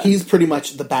 Okay. He's pretty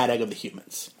much the bad egg of the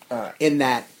humans. All right. In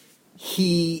that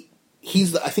he's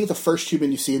I think the first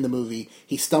human you see in the movie.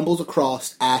 He stumbles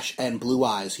across Ash and Blue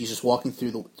Eyes. He's just walking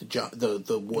through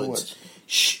the woods.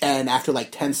 And after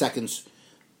like 10 seconds,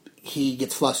 he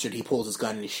gets flustered. He pulls his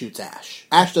gun and he shoots Ash.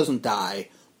 Ash doesn't die,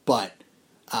 but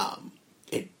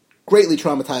it greatly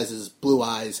traumatizes Blue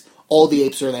Eyes. All the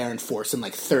apes are there in force in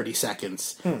like 30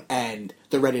 seconds, and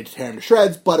they're ready to tear him to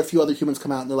shreds, but a few other humans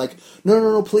come out and they're like,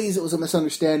 no, please, it was a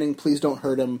misunderstanding. Please don't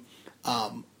hurt him.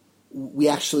 We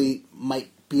actually might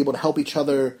be able to help each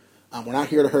other. We're not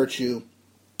here to hurt you.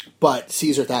 But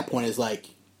Caesar at that point is like,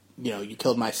 you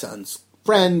killed my son's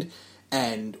friend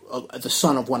and the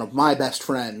son of one of my best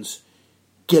friends.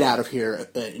 Get out of here.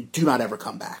 Do not ever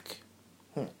come back.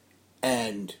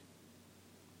 And,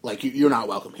 like, you're not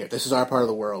welcome here. This is our part of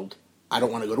the world. I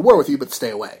don't want to go to war with you, but stay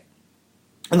away.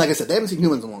 And like I said, they haven't seen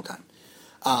humans in a long time.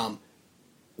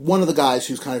 One of the guys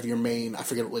who's kind of your main, I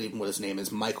forget what his name is,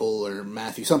 Michael or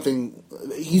Matthew, something.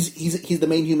 He's the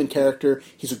main human character.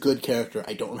 He's a good character.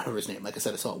 I don't remember his name. Like I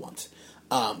said, I saw it once.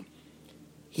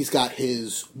 He's got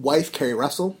his wife, Carrie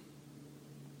Russell,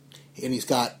 and he's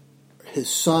got his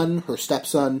son, her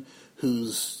stepson,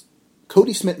 who's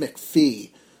Cody Smith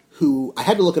McPhee, who I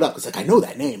had to look it up because I know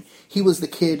that name. He was the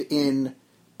kid in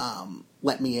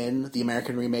Let Me In, the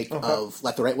American remake of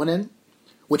Let the Right One In,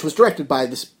 which was directed by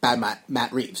this bad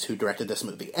Matt Reeves, who directed this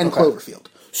movie, and Cloverfield.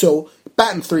 So,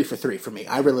 batting 3 for 3 for me.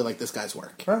 I really like this guy's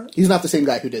work. He's not the same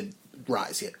guy who did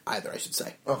Rise yet, either, I should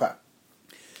say. Okay.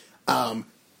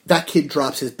 That kid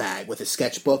drops his bag with his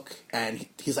sketchbook, and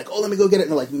he's like, let me go get it.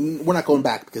 And they're like, we're not going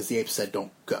back because the apes said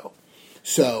don't go.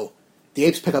 So, the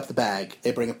apes pick up the bag,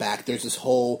 they bring it back. There's this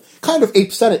whole kind of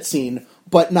ape Senate scene,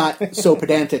 but not so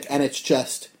pedantic, and it's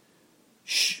just,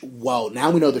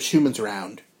 now we know there's humans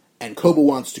around, and Koba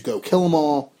wants to go kill them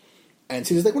all, and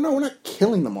Caesar's like, well, no, we're not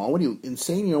killing them all. What are you,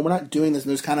 insane? We're not doing this.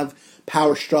 And there's kind of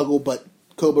power struggle, but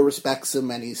Koba respects him,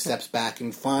 and he steps back,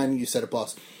 and fine, you said it,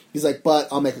 boss. He's like, but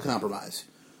I'll make a compromise.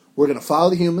 We're going to follow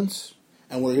the humans,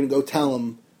 and we're going to go tell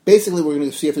them, basically we're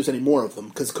going to see if there's any more of them,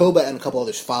 because Koba and a couple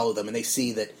others follow them, and they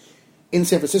see that in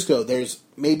San Francisco, there's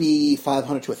maybe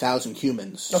 500 to 1,000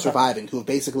 humans surviving who have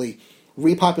basically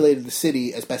repopulated the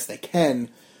city as best they can.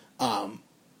 Kind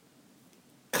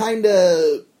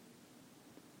of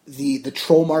the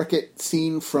troll market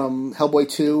scene from Hellboy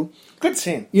 2. Good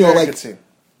scene. Very like good scene.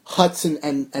 Huts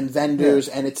and vendors,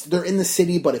 and they're in the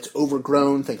city, but it's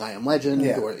overgrown. Think I Am Legend,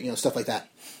 or stuff like that.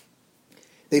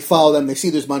 They follow them. They see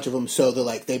there's a bunch of them, so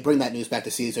they bring that news back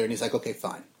to Caesar, and he's like, okay,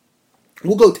 fine.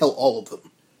 We'll go tell all of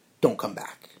them. Don't come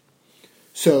back.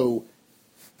 So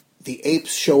the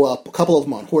apes show up, a couple of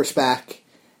them on horseback,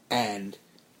 and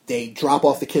they drop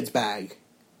off the kid's bag.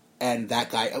 And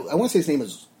that guy, I want to say his name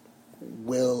is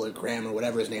Will or Graham or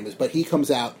whatever his name is, but he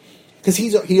comes out, because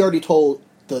he already told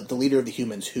the leader of the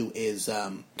humans, who is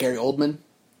Gary Oldman,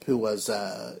 who was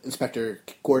Inspector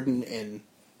Gordon in...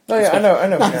 Oh, yeah, I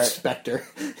know. Not Inspector.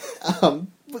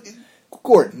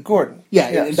 Gordon. Gordon. Yeah,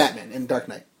 yes. in Batman, in Dark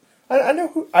Knight.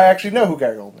 I actually know who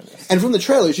Gary Oldman is. And from the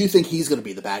trailers, you think he's going to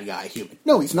be the bad guy human.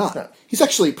 No, he's not. No. He's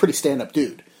actually a pretty stand-up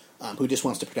dude who just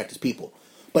wants to protect his people.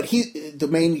 But the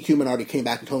main human already came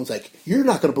back and told him, like, you're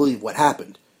not going to believe what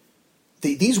happened.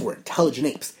 These were intelligent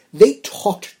apes. They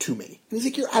talked to me. And he's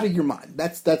like, you're out of your mind.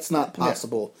 That's not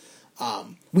possible. Yeah.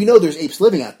 We know there's apes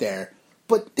living out there,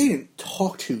 but they didn't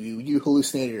talk to you. You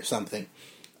hallucinated or something.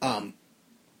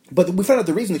 But we found out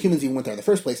the reason the humans even went there in the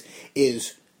first place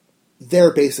is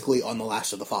they're basically on the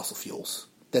last of the fossil fuels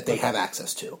that they have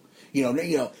access to. You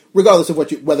know, regardless of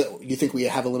whether you think we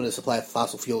have a limited supply of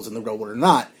fossil fuels in the real world or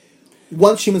not,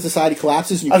 once human society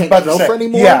collapses and you can't grow for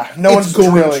anymore, no one's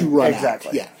going really, to run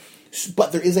exactly. out. Yeah.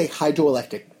 But there is a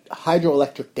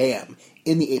hydroelectric dam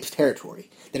in the apes' territory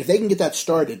that if they can get that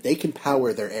started, they can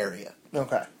power their area.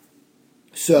 Okay.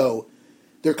 So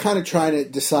they're kind of trying to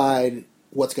decide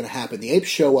what's going to happen. The apes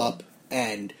show up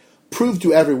and prove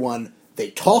to everyone they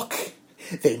talk,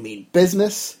 they mean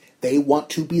business, they want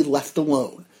to be left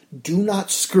alone. Do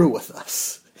not screw with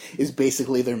us, is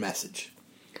basically their message.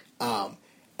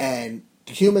 And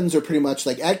humans are pretty much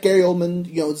like, at Gary Oldman,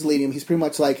 is leading him, he's pretty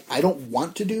much like, I don't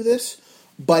want to do this,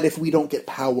 but if we don't get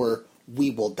power, we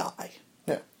will die.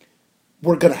 Yeah.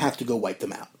 We're going to have to go wipe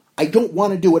them out. I don't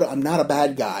want to do it, I'm not a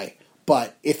bad guy,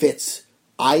 but if it's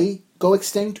I go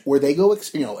extinct or they go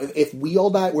extinct, if we all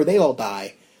die or they all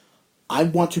die, I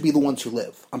want to be the ones who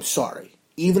live. I'm sorry.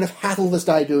 Even if half of us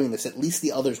die doing this, at least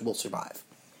the others will survive.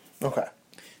 Okay.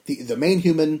 The main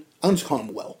human, I'm just calling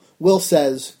him Will. Will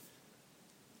says,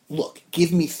 look,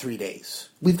 give me 3 days.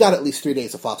 We've got at least 3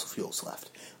 days of fossil fuels left.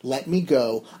 Let me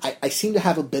go. I seem to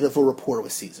have a bit of a rapport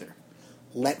with Caesar.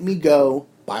 Let me go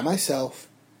by myself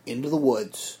into the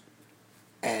woods,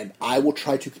 and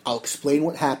I'll explain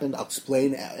what happened. I'll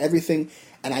explain everything.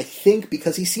 And I think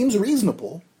because he seems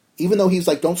reasonable, even though he's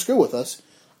like, don't screw with us,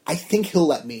 I think he'll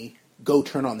let me go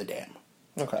turn on the dam.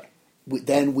 Okay.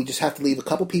 Then we just have to leave a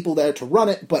couple people there to run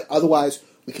it, but otherwise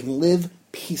we can live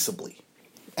peaceably.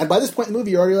 And by this point in the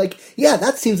movie, you're already like, yeah,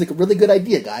 that seems like a really good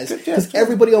idea, guys. Because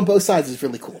everybody on both sides is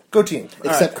really cool. Go team.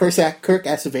 Except right. Kirk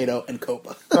Acevedo and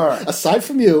Copa. All right. Aside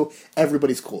from you,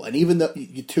 everybody's cool. And even though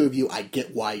you two of you, I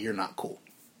get why you're not cool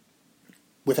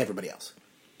with everybody else.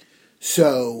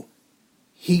 So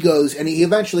he goes, and he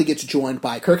eventually gets joined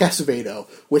by Kirk Acevedo,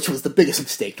 which was the biggest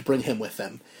mistake to bring him with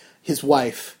them, his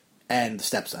wife, and the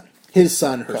stepson. His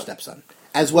son, her stepson.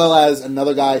 As well as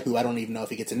another guy who I don't even know if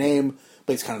he gets a name,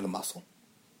 but he's kind of the muscle.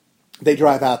 They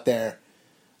drive out there.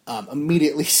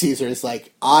 Immediately, Caesar is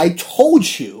like, I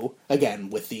told you, again,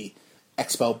 with the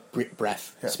expel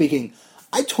breath speaking,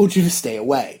 I told you to stay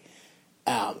away.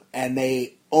 And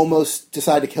they almost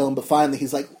decide to kill him, but finally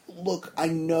he's like, look, I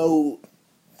know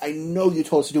you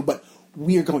told us to do, but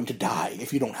we are going to die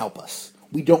if you don't help us.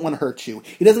 We don't want to hurt you.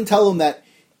 He doesn't tell them that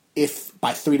if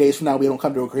by 3 days from now we don't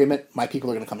come to agreement, my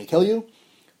people are going to come and kill you,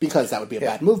 because that would be a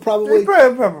bad move, probably.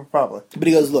 Probably. But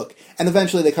he goes, look, and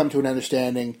eventually they come to an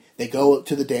understanding. They go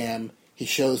to the dam. He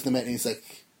shows them it, and he's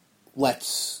like,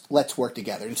 let's work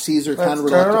together. And Caesar kind of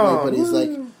reluctantly, but he's like,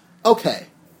 okay,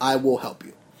 I will help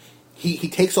you. He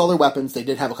takes all their weapons. They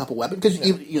did have a couple weapons, because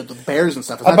the bears and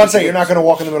stuff. I'm about to say, you're not going to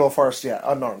walk in the middle of the forest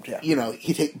unarmed,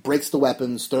 He breaks the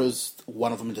weapons, throws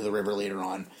one of them into the river later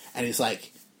on, and he's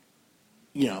like,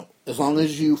 as long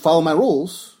as you follow my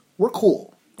rules, we're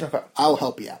cool. Okay. I'll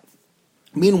help you out.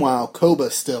 Meanwhile,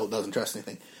 Koba still doesn't trust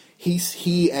anything.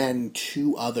 He and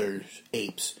two other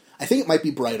apes, I think it might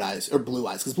be Bright Eyes, or Blue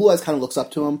Eyes, because Blue Eyes kind of looks up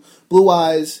to him. Blue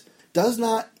Eyes does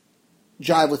not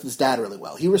jive with his dad really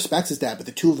well. He respects his dad, but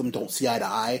the two of them don't see eye to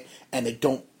eye, and they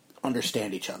don't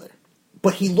understand each other.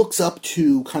 But he looks up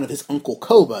to kind of his uncle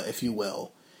Koba, if you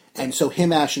will. And so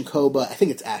him, Ash, and Koba, I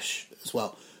think it's Ash as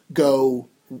well, go,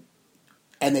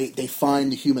 and they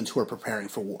find the humans who are preparing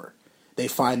for war. They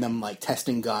find them like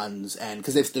testing guns, and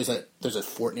because there's a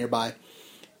fort nearby,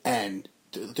 and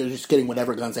they're just getting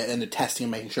whatever guns, and they're testing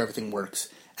and making sure everything works.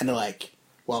 And they're like,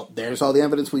 "Well, there's all the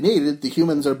evidence we needed. The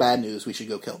humans are bad news. We should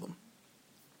go kill them."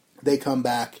 They come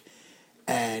back,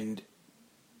 and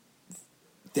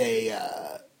they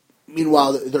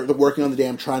meanwhile they're working on the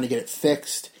dam, trying to get it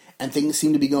fixed, and things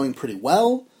seem to be going pretty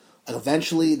well. And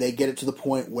eventually, they get it to the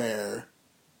point where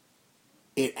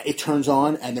it turns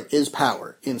on, and there is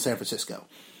power in San Francisco.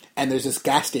 And there's this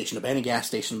gas station, abandoned gas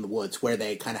station in the woods, where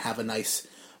they kind of have a nice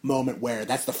moment where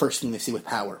that's the first thing they see with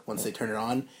power once they turn it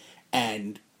on.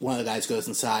 And one of the guys goes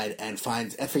inside and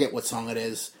finds, I forget what song it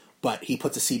is, but he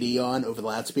puts a CD on over the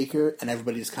loudspeaker, and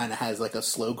everybody just kind of has like a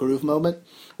slow groove moment,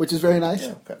 which is very nice.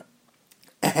 Yeah, okay.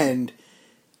 And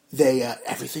they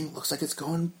everything looks like it's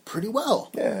going pretty well.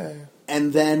 Yeah.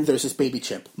 And then there's this baby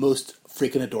chimp, most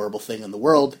freaking adorable thing in the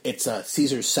world. It's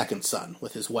Caesar's second son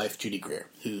with his wife, Judy Greer,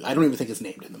 who I don't even think is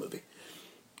named in the movie.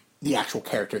 The actual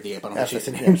character of the ape, I don't know if she's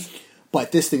named.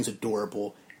 But this thing's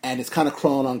adorable, and it's kind of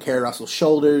crawling on Kerry Russell's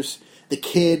shoulders. The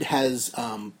kid has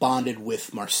bonded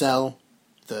with Marcel,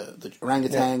 the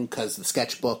orangutan, because the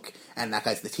sketchbook, and that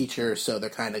guy's the teacher, so they're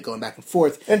kind of going back and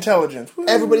forth. Intelligence. Woo.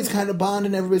 Everybody's kind of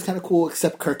bonding, everybody's kind of cool,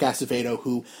 except Kirk Acevedo,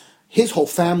 who... His whole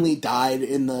family died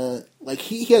in the... Like,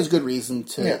 he has good reason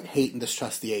to hate and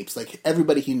distrust the apes. Like,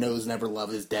 everybody he knows never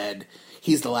loved is dead.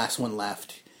 He's the last one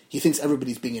left. He thinks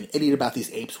everybody's being an idiot about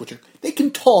these apes, which are... They can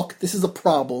talk. This is a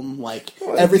problem. Like,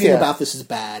 everything about this is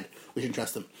bad. We shouldn't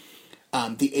trust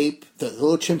them. The ape, the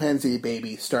little chimpanzee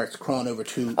baby, starts crawling over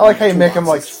to... I like how you make him,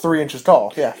 like, 3 inches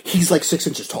tall. Yeah. He's, like, 6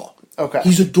 inches tall. Okay.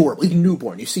 He's adorable. He's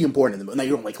newborn. You see him born in the movie. Now,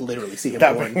 you don't, like, literally see him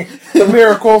born. The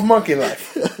miracle of monkey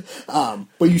life.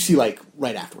 But you see, like,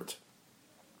 right afterwards.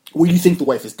 Where you think the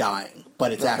wife is dying,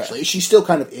 but it's actually... She still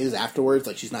kind of is afterwards.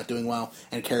 Like, she's not doing well.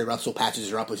 And Kerry Russell patches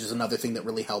her up, which is another thing that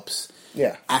really helps.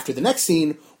 Yeah. After the next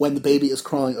scene, when the baby is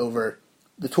crawling over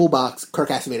the toolbox, Kirk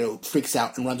Acevedo freaks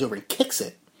out and runs over and kicks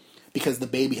it. Because the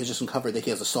baby has just uncovered that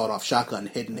he has a sawed-off shotgun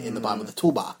hidden in the bottom of the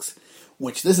toolbox.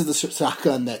 Which, this is the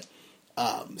shotgun that...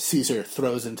 Caesar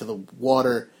throws into the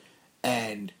water,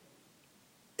 and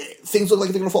things look like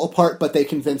they're going to fall apart, but they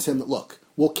convince him that, look,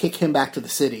 we'll kick him back to the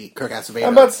city, Kirk Acevedo.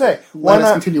 I'm about to say, why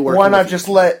not do We're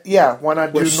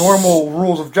normal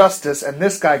rules of justice, and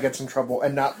this guy gets in trouble,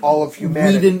 and not all of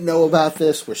humanity? We didn't know about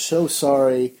this, we're so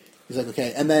sorry. He's like,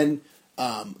 okay. And then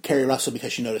Kerry Russell,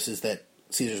 because she notices that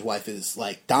Caesar's wife is,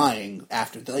 like, dying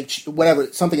after, like,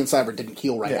 something inside her didn't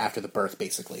heal right after the birth,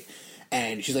 basically.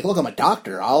 And she's like, look, I'm a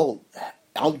doctor. I'll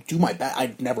do my best.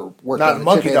 I've never worked on a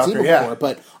monkey doctor before,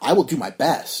 but I will do my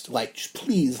best. Like, just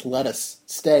please let us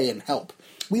stay and help.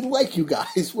 We like you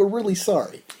guys. We're really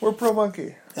sorry. We're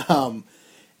pro-monkey.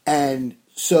 And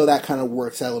so that kind of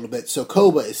works out a little bit. So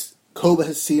Koba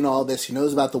has seen all this. He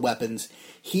knows about the weapons.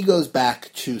 He goes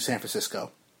back to San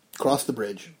Francisco, across the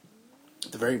bridge.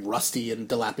 The very rusty and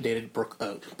dilapidated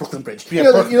Brooklyn Bridge. Yeah,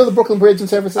 you know the Brooklyn Bridge in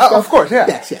San Francisco? Oh, of course, yeah.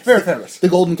 Yes. Very famous. The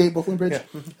Golden Gate Brooklyn Bridge.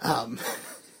 Yeah.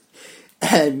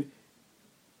 And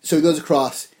so he goes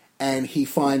across, and he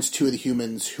finds 2 of the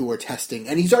humans who are testing.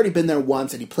 And he's already been there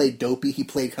once, and he played dopey. He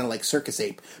played kind of like Circus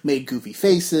Ape. Made goofy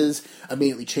faces,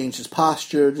 immediately changed his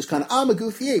posture, just kind of, I'm a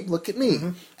goofy ape, look at me. Mm-hmm.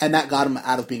 And that got him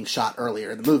out of being shot earlier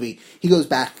in the movie. He goes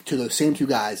back to those same 2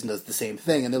 guys and does the same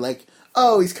thing, and they're like,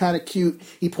 oh, he's kind of cute.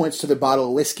 He points to the bottle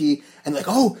of whiskey, and like,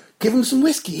 oh, give him some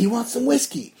whiskey. He wants some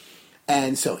whiskey.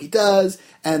 And so he does,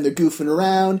 and they're goofing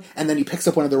around, and then he picks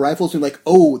up one of the rifles, and like,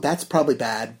 oh, that's probably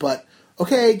bad, but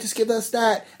okay, just give us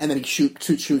that. And then he shoots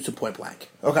him point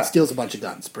blank. Okay. Steals a bunch of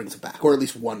guns, brings it back, or at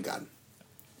least one gun.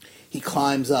 He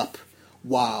climbs up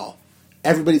while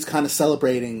everybody's kind of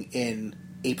celebrating in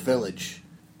Ape Village,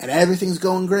 and everything's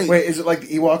going great. Wait, is it like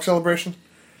the Ewok celebration?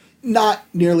 Not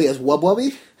nearly as Wub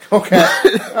Wubby. Okay.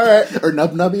 All right. Or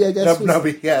Nub Nubby, I guess. Nub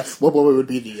Nubby, yes. Wub Wubby would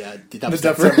be the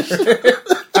dubstep version.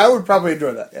 I would probably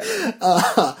enjoy that, yeah.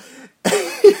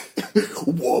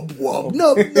 Wub Wub,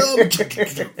 Nub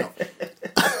Nub.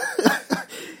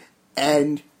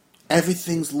 And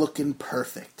everything's looking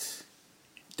perfect.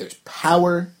 There's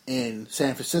power in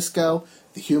San Francisco.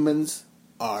 The humans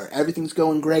everything's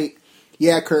going great.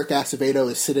 Yeah, Kirk Acevedo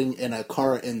is sitting in a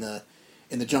car in the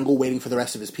jungle waiting for the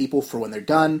rest of his people for when they're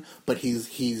done, but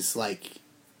he's like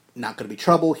not going to be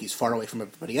trouble. He's far away from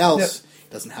everybody else. Yep. He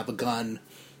doesn't have a gun.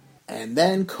 And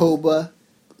then Koba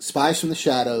spies from the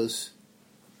shadows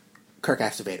Kirk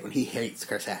Acevedo, and he hates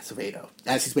Kirk Acevedo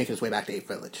as he's making his way back to Ape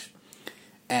Village.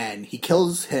 And he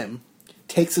kills him,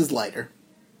 takes his lighter,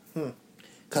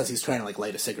 because he's trying to like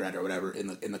light a cigarette or whatever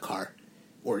in the car,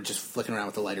 or just flicking around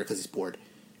with the lighter because he's bored.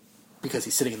 Because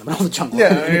he's sitting in the middle of the jungle.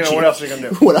 Yeah, what else are you going to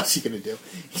do? What else are you going to do?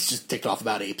 He's just ticked off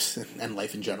about apes and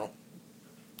life in general.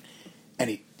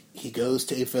 And he goes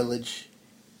to Ape Village,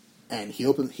 and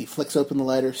he flicks open the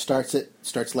lighter, starts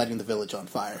lighting the village on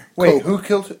fire. Wait, who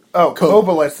killed it? Oh,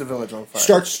 Koba lights the village on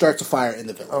fire. Starts a fire in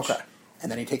the village. Okay.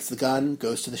 And then he takes the gun,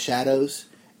 goes to the shadows,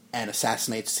 and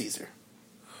assassinates Caesar.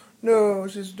 No,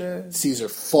 she's dead. Caesar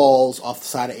falls off the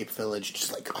side of Ape Village,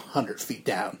 just like 100 feet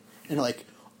down. And you're like,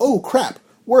 oh crap.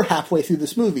 We're halfway through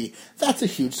this movie. That's a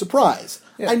huge surprise.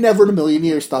 Yeah. I never in a million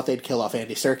years thought they'd kill off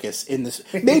Andy Serkis in this.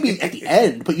 Maybe at the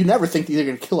end, but you never think they're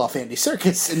going to kill off Andy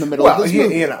Serkis in the middle of this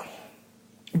movie. You know.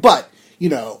 But,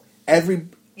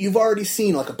 you've already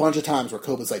seen like a bunch of times where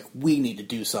Koba's like, we need to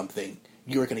do something.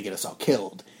 You're going to get us all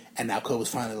killed. And now Koba's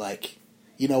finally like,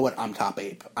 you know what? I'm top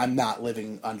ape. I'm not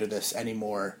living under this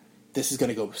anymore. this is going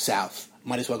to go south.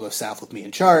 Might as well go south with me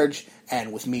in charge,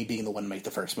 and with me being the one to make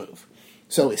the first move.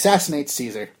 So he assassinates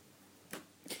Caesar.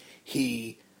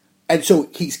 So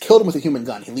he's killed him with a human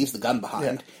gun. He leaves the gun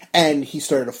behind, and he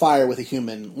started a fire with a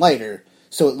human lighter,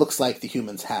 so it looks like the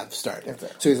humans have started.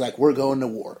 Exactly. So he's like, we're going to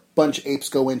war. Bunch of apes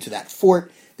go into that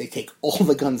fort. They take all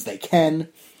the guns they can,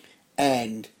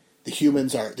 and the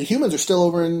humans are still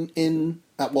over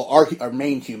our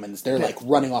main humans, they're like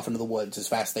running off into the woods as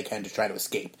fast as they can to try to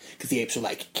escape, because the apes are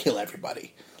like, kill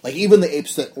everybody. Like, even the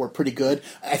apes that were pretty good,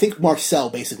 I think Marcel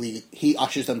basically, he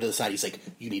ushers them to the side, he's like,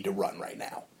 you need to run right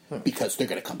now, because they're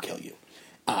going to come kill you.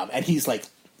 And he's like,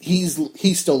 he's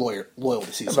still loyal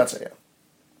to Caesar. I was about to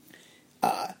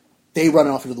say, They run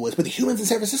off into the woods, but the humans in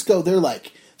San Francisco,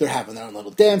 they're having their own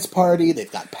little dance party,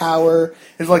 they've got power.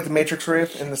 It's like the Matrix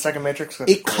riff in the second Matrix.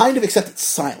 It kind of, except it's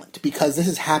silent, because this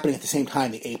is happening at the same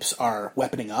time the apes are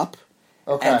weaponing up.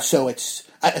 Okay. And so it's...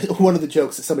 one of the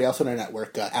jokes that somebody else on our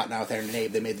network, Out Now with Aaron and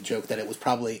Abe, they made the joke that it was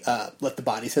probably Let the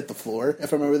Bodies Hit the Floor,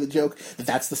 if I remember the joke,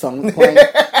 that's the song that's playing.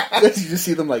 You just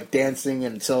see them like dancing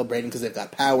and celebrating because they've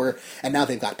got power, and now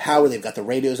they've got power, they've got the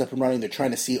radios up and running, they're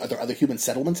trying to see, are there other human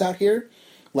settlements out here?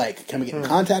 Like, can we get in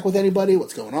contact with anybody?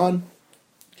 What's going on?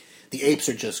 The apes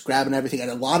are just grabbing everything, and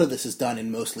a lot of this is done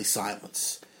in mostly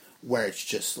silence, where it's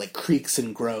just like creaks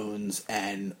and groans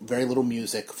and very little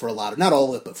music for a lot of, not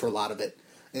all of it, but for a lot of it,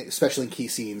 especially in key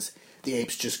scenes. The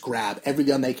apes just grab every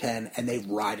gun they can and they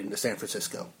ride into San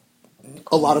Francisco.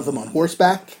 A lot of them on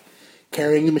horseback,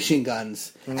 carrying machine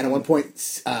guns, and at one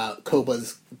point,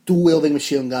 Koba's dual-wielding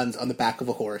machine guns on the back of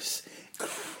a horse.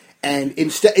 And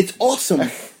instead, it's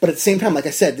awesome, but at the same time, like I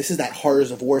said, this is that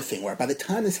Horrors of War thing, where by the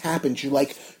time this happens, you're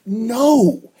like,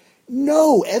 no,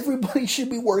 everybody should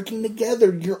be working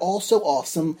together. You're all so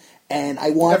awesome, and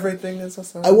I want everything is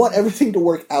awesome. I want everything to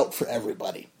work out for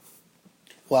everybody.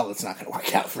 Well, it's not going to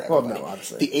work out for everybody. Well, no,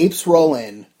 obviously. The apes roll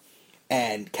in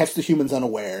and catch the humans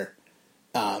unaware.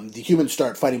 The humans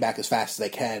start fighting back as fast as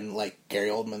they can. Like Gary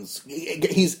Oldman's,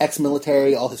 he's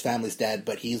ex-military, all his family's dead,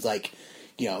 but he's like,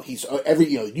 he's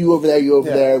you over there, you over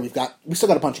there. We still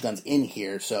got a bunch of guns in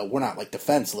here, so we're not like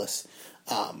defenseless.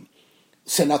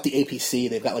 Send out the APC.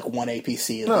 They've got like one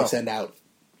APC that they send out.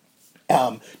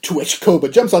 To which Koba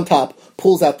jumps on top,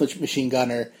 pulls out the machine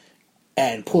gunner,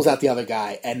 and pulls out the other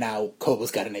guy, and now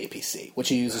Koba's got an APC, which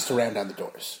he uses to ram down the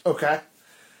doors. Okay.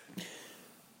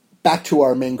 Back to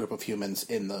our main group of humans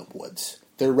in the woods.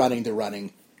 They're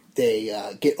running.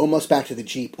 They get almost back to the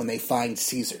Jeep when they find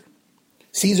Caesar.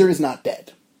 Caesar is not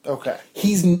dead. Okay.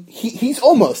 He's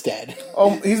almost dead.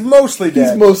 Oh, he's mostly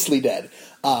dead. He's mostly dead.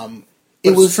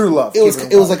 It was true love. It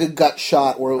was like a gut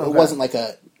shot, or it wasn't like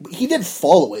a... He did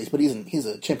fall a ways, but he's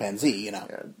a chimpanzee,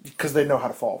 Because they know how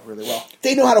to fall really well.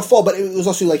 They know how to fall, but it was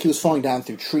also like he was falling down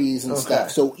through trees and stuff.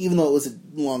 So even though it was a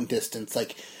long distance,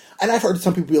 and I've heard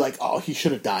some people be like, "Oh, he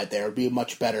should have died there. It'd be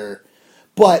much better."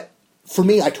 But for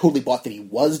me, I totally bought that he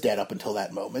was dead up until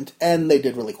that moment, and they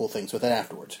did really cool things with it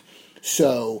afterwards.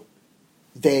 So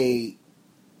they're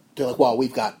like, "Well,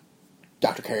 we've got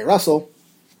Dr. Carrie Russell,"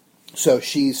 so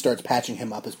she starts patching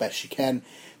him up as best she can.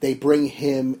 They bring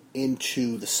him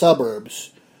into the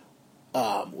suburbs.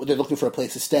 They're looking for a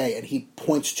place to stay, and he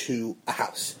points to a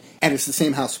house. And it's the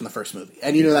same house from the first movie.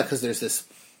 And you know that because there's this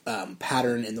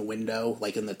pattern in the window,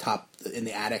 like in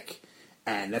the attic.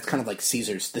 And that's kind of like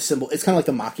Caesar's, the symbol. It's kind of like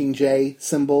the Mockingjay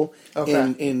symbol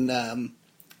in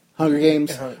Hunger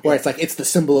Games, where it's like, it's the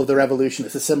symbol of the revolution.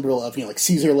 It's the symbol of, like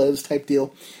Caesar lives type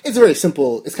deal. It's very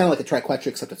simple. It's kind of like a triquetra,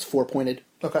 except it's four-pointed.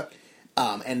 Okay.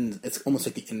 And it's almost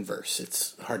like the inverse.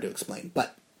 It's hard to explain.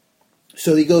 But,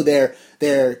 so they go there,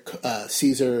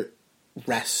 Caesar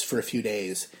rests for a few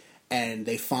days, and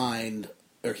he finds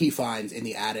in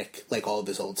the attic, like, all of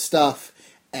his old stuff,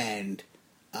 and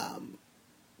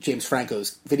James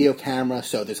Franco's video camera,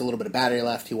 so there's a little bit of battery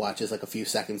left. He watches, like, a few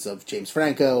seconds of James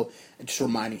Franco, and just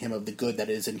reminding him of the good that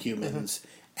is in humans,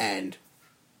 and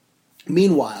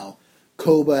meanwhile,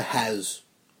 Koba has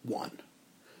won.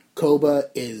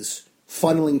 Koba is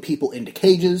funneling people into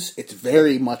cages. It's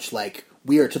very much like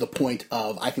we are to the point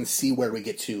of, I can see where we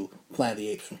get to Planet of the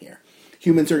Apes from here.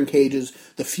 Humans are in cages.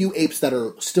 The few apes that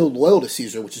are still loyal to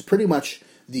Caesar, which is pretty much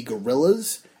the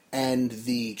gorillas and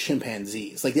the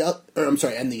chimpanzees, and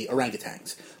the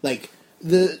orangutans. Like,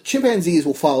 the chimpanzees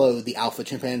will follow the alpha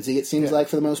chimpanzee, it seems like,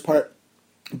 for the most part.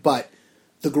 But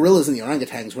the gorillas and the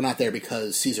orangutans were not there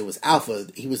because Caesar was alpha.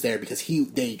 He was there because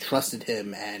they trusted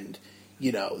him and...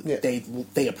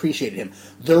 they appreciated him.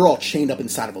 They're all chained up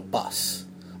inside of a bus.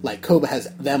 Like, Koba has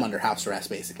them under house arrest,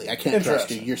 basically. I can't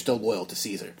trust you. You're still loyal to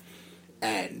Caesar.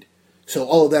 And so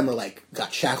all of them are,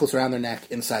 got shackles around their neck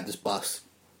inside this bus.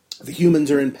 The humans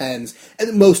are in pens,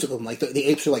 and most of them, like the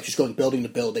apes, are like just going building to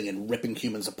building and ripping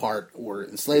humans apart or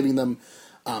enslaving them.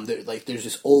 There's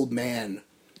this old man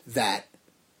that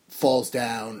falls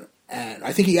down, and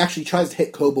I think he actually tries to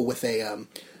hit Koba with a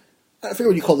I forget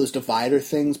what you call those divider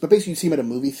things, but basically you see him at a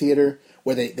movie theater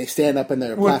where they stand up in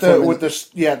their platform with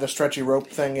the stretchy rope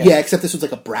thing. Yeah, except this was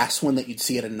like a brass one that you'd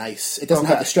see at a nice. It doesn't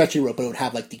have the stretchy rope, but it would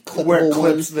have like the clippable where it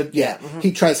clips one.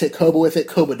 He tries to hit Koba with it.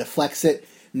 Koba deflects it,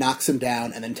 knocks him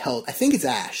down, and then tells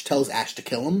Ash to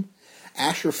kill him.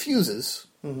 Ash refuses,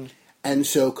 and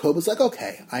so Koba's like,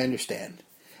 "Okay, I understand,"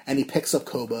 and he picks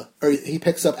up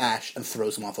Ash and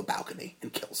throws him off a balcony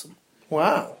and kills him.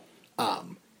 Wow.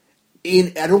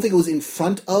 I don't think it was in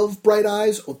front of Bright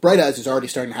Eyes. Well, Bright Eyes is already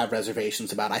starting to have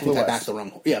reservations about. Blue Eyes. Backed the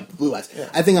wrong. Yeah, Blue Eyes. Yeah.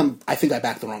 I think I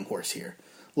backed the wrong horse here.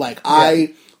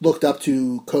 I looked up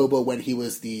to Koba when he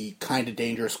was the kind of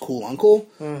dangerous, cool uncle,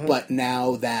 but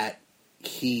now that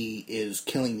he is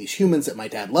killing these humans that my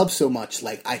dad loves so much,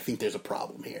 I think there's a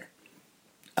problem here.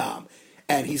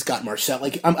 And he's got Marcel.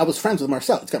 I was friends with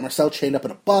Marcel. He's got Marcel chained up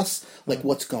in a bus.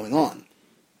 What's going on?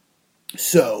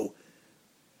 So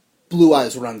Blue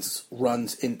Eyes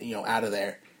runs in, out of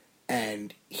there,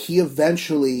 and he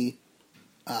eventually,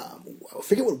 I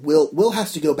forget what Will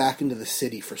has to go back into the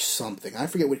city for something. I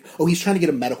forget what. Oh, he's trying to get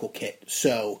a medical kit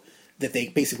so that they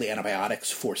basically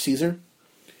antibiotics for Caesar,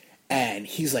 and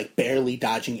he's barely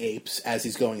dodging apes as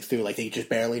he's going through. They just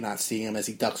barely not see him as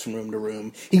he ducks from room to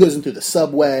room. He goes in through the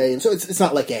subway, and so it's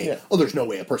not there's no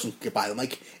way a person can get by them.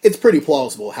 It's pretty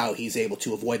plausible how he's able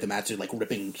to avoid them after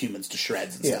ripping humans to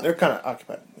shreds and stuff. They're kind of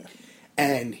occupied. Yeah.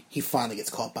 And he finally gets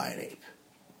caught by an ape,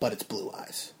 but it's Blue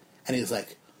Eyes, and he's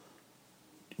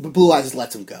but Blue Eyes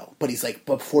lets him go. But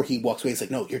but before he walks away, he's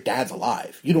no, your dad's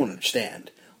alive. You don't understand.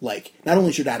 Not only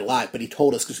is your dad alive, but he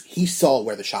told us because he saw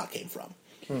where the shot came from.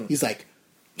 He's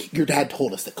your dad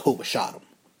told us that Koba shot him.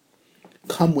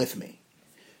 Come with me.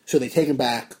 So they take him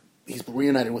back. He's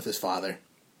reunited with his father.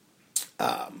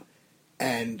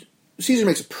 And Caesar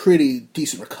makes a pretty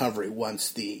decent recovery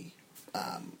once the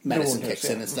medicine kicks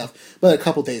in and stuff. But a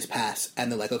couple days pass,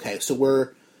 and they're okay, so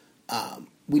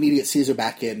we need to get Caesar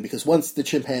back in, because once the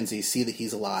chimpanzees see that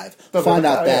he's alive, find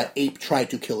out that ape tried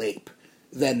to kill ape,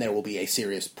 then there will be a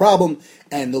serious problem,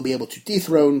 and they'll be able to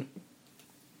dethrone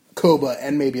Koba,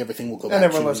 and maybe everything will go back to normal.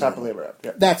 And everyone lives happily ever after.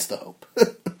 Yep. That's the hope.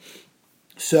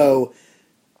 So,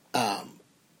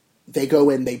 they go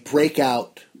in, they break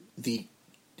out the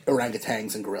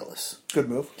orangutans and gorillas. Good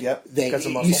move. Yep.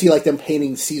 You see them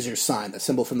painting Caesar's sign, the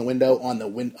symbol from the window on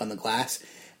the glass,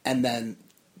 and then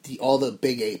all the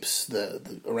big apes, the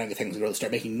orangutans and gorillas,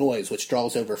 start making noise, which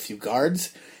draws over a few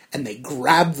guards, and they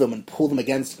grab them and pull them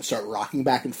against and start rocking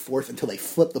back and forth until they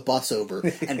flip the bus over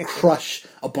and crush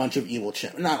a bunch of evil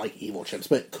chimps. Not evil chimps,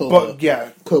 but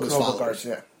Koba's followers. Guards,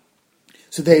 yeah.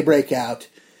 So they break out,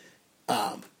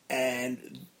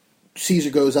 and Caesar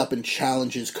goes up and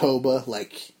challenges Koba,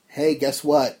 hey, guess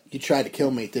what? You tried to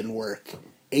kill me, it didn't work.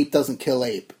 Ape doesn't kill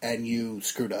ape, and you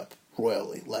screwed up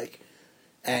royally.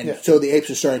 So the apes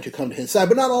are starting to come to his side,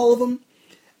 but not all of them.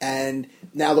 And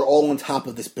now they're all on top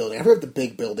of this building. I forget what the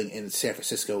big building in San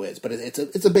Francisco is, but it's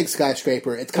a big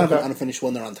skyscraper. It's kind of an unfinished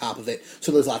one. They're on top of it,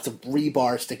 so there's lots of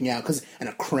rebar sticking out and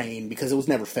a crane because it was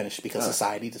never finished because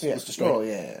society was destroyed. Oh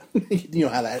yeah, you know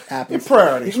how that happened.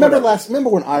 Priorities. Remember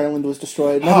when Ireland was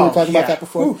destroyed? Remember we were talking about that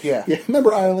before? Ooh, yeah.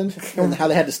 Remember Ireland and how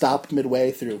they had to stop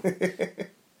midway through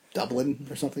Dublin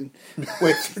or something?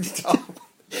 Wait.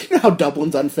 You know how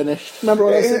Dublin's unfinished? Remember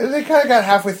what I said? They kind of got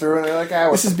halfway through and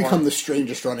they're this has become the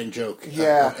strangest running joke of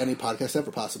any podcast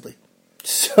ever, possibly.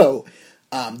 So,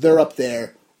 they're up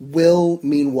there. Will,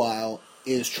 meanwhile,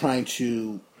 is trying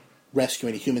to rescue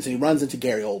any humans, and he runs into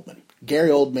Gary Oldman.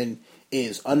 Gary Oldman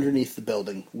is underneath the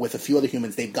building with a few other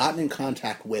humans. They've gotten in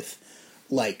contact with,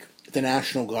 the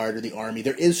National Guard or the Army.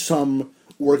 There is some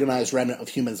organized remnant of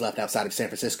humans left outside of San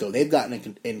Francisco. They've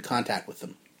gotten in contact with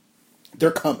them.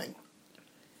 They're coming.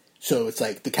 So it's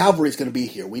the cavalry's going to be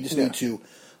here. We just need to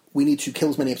kill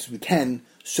as many apes as we can.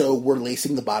 So we're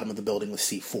lacing the bottom of the building with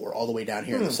C4 all the way down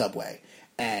here in the subway.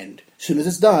 And as soon as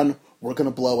it's done, we're going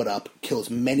to blow it up, kill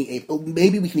as many apes.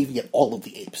 Maybe we can even get all of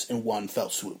the apes in one fell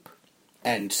swoop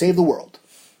and save the world.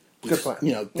 Good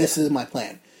plan. This is my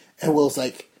plan. And Will's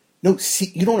no,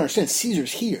 you don't understand.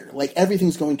 Caesar's here.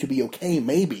 Everything's going to be okay.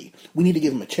 Maybe we need to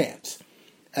give him a chance.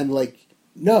 And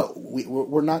no,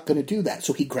 we're not going to do that.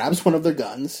 So he grabs one of their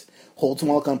guns, holds them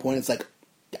all at gunpoint. It's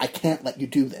I can't let you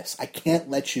do this. I can't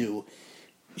let you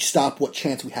stop what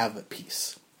chance we have at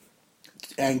peace.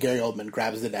 And Gary Oldman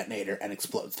grabs the detonator and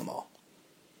explodes them all.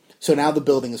 So now the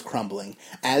building is crumbling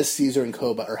as Caesar and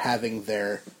Koba are having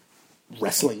their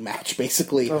wrestling match,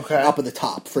 basically, Okay. up at the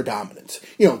top for dominance.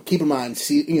 You know, keep in mind,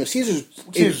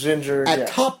 Caesar's injured. At yeah.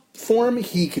 top form,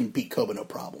 he can beat Koba no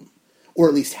problem. Or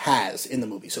at least has in the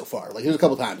movie so far. Like, there's a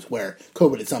couple times where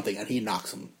Koba did something and he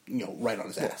knocks him, right on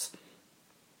his ass.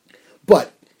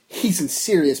 But he's in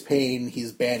serious pain,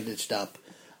 he's bandaged up,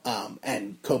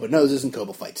 and Koba knows this, and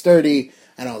Koba fights dirty,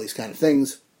 and all these kind of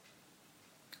things.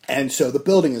 And so the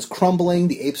building is crumbling,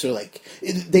 the apes are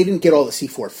they didn't get all the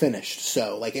C4 finished,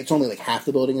 so it's only half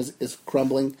the building is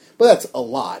crumbling, but that's a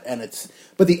lot, and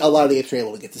a lot of the apes are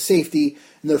able to get to safety,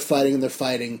 and they're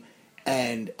fighting,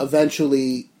 and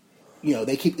eventually,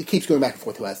 it keeps going back and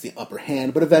forth who has the upper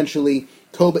hand, but eventually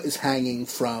Koba is hanging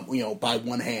from, by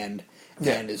one hand,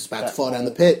 and is about to fall down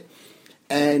the pit,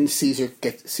 and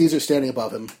Caesar's standing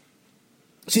above him.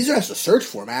 Caesar has to search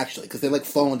for him, actually, because they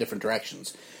fall in different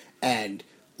directions, and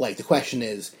the question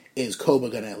is Koba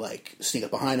gonna sneak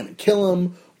up behind him and kill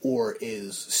him, or what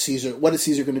is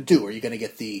Caesar gonna do? Are you gonna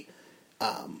get the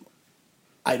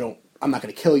I'm not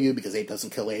gonna kill you because ape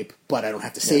doesn't kill ape, but I don't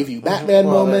have to save you Batman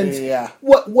moment? Yeah.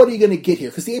 What are you gonna get here?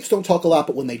 Because the apes don't talk a lot,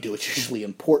 but when they do, it's usually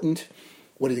important.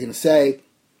 What is he gonna say?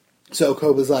 So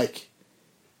Koba's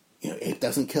ape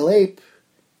doesn't kill ape,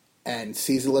 and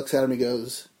Caesar looks at him and he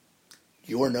goes,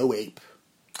 "You're no ape."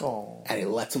 Oh. And he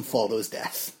lets him fall to his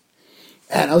death.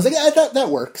 And I was like, that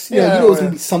works. You know Yeah, it was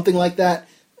going to be something like that.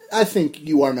 I think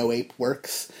You Are No Ape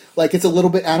works. It's a little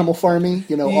bit Animal Farmy.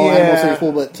 All animals are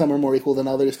equal, but some are more equal than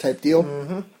others type deal.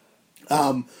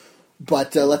 Mm-hmm.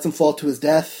 But lets him fall to his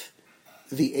death.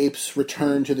 The apes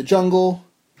return to the jungle.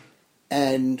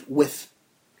 And with...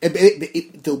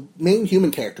 the main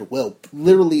human character, Will,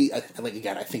 literally...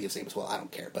 again, I think his name is Will. I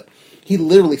don't care. But he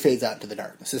literally fades out into the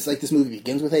darkness. It's this movie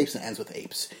begins with apes and ends with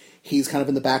apes. He's kind of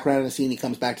in the background of the scene. He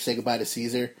comes back to say goodbye to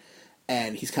Caesar,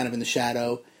 and he's kind of in the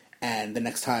shadow. And the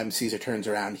next time Caesar turns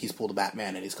around, he's pulled a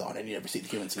Batman, and he's gone, and you never see the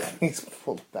humans again. He's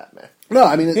full of Batman. No,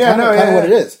 I mean, it's kind of what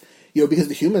it is. Because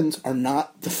the humans are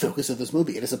not the focus of this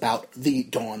movie. It is about the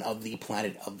dawn of the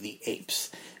planet of the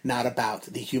apes, not about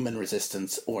the human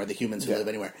resistance or the humans who live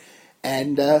anywhere.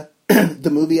 And the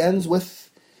movie ends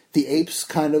with the apes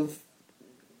kind of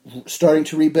starting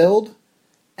to rebuild,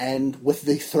 and with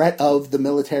the threat of the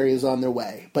military is on their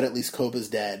way, but at least Koba's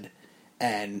dead,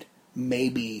 and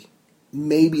maybe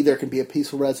there can be a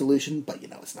peaceful resolution, but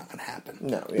it's not going to happen.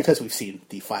 No, yeah. Because we've seen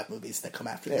the 5 movies that come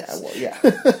after this.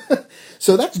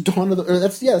 So that's Dawn of the Planet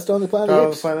of the Apes. Dawn of the Planet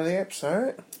of the Apes. All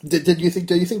right. Do you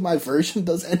think my version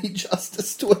does any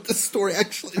justice to what the story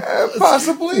actually was?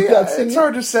 Possibly. It's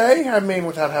hard to say. I mean,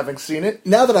 without having seen it.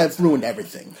 Now that I've ruined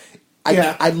everything,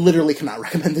 I literally cannot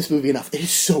recommend this movie enough. It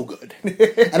is so good.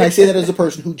 And I say that as a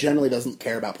person who generally doesn't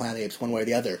care about Planet of the Apes one way or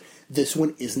the other. This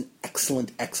one is an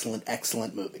excellent, excellent,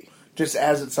 excellent movie. Just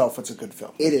as itself, it's a good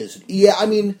film. It is. Yeah, I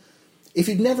mean, if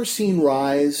you'd never seen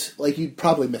Rise, you'd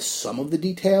probably miss some of the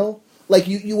detail.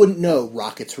 You wouldn't know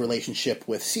Rocket's relationship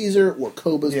with Caesar or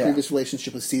Koba's previous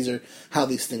relationship with Caesar, how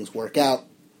these things work out.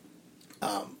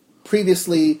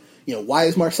 Previously... why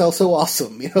is Marcel so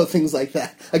awesome? Things like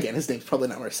that. Again, his name's probably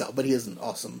not Marcel, but he is an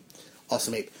awesome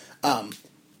ape.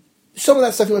 Some of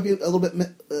that stuff you might be a little bit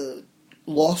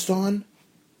lost on,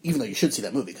 even though you should see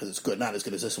that movie because it's good. Not as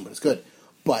good as this one, but it's good.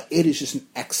 But it is just an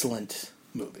excellent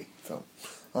movie. So,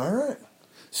 all right.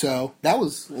 So that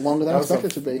was longer than I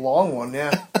expected it to be. Long one,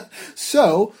 yeah.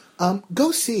 So go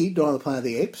see Dawn of the Planet of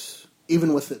the Apes.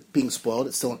 Even with it being spoiled,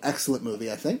 it's still an excellent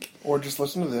movie, I think. Or just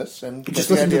listen to this and just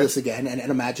listen to this again and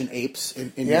imagine apes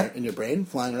in your brain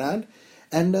flying around.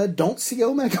 And don't see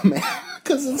Omega Man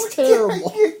because it's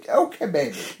terrible. Okay,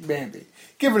 maybe.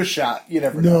 Give it a shot. You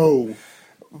never know.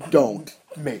 No, don't.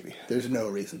 Maybe. There's no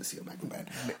reason to see Omega Man.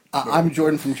 I'm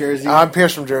Jordan from Jersey. I'm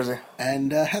Pierce from Jersey.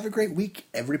 And have a great week,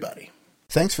 everybody.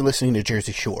 Thanks for listening to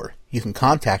Jersey Shore. You can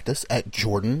contact us at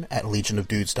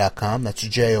jordan@legionofdudes.com. That's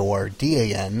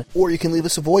JORDAN. Or you can leave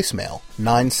us a voicemail,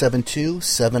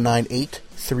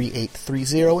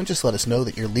 972-798-3830, and just let us know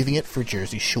that you're leaving it for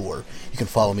Jersey Shore. You can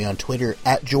follow me on Twitter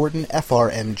at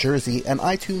JordanFRNJersey, and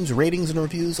iTunes ratings and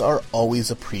reviews are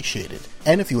always appreciated.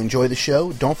 And if you enjoy the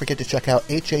show, don't forget to check out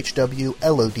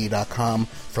HHWLOD.com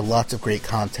for lots of great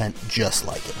content just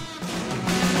like it.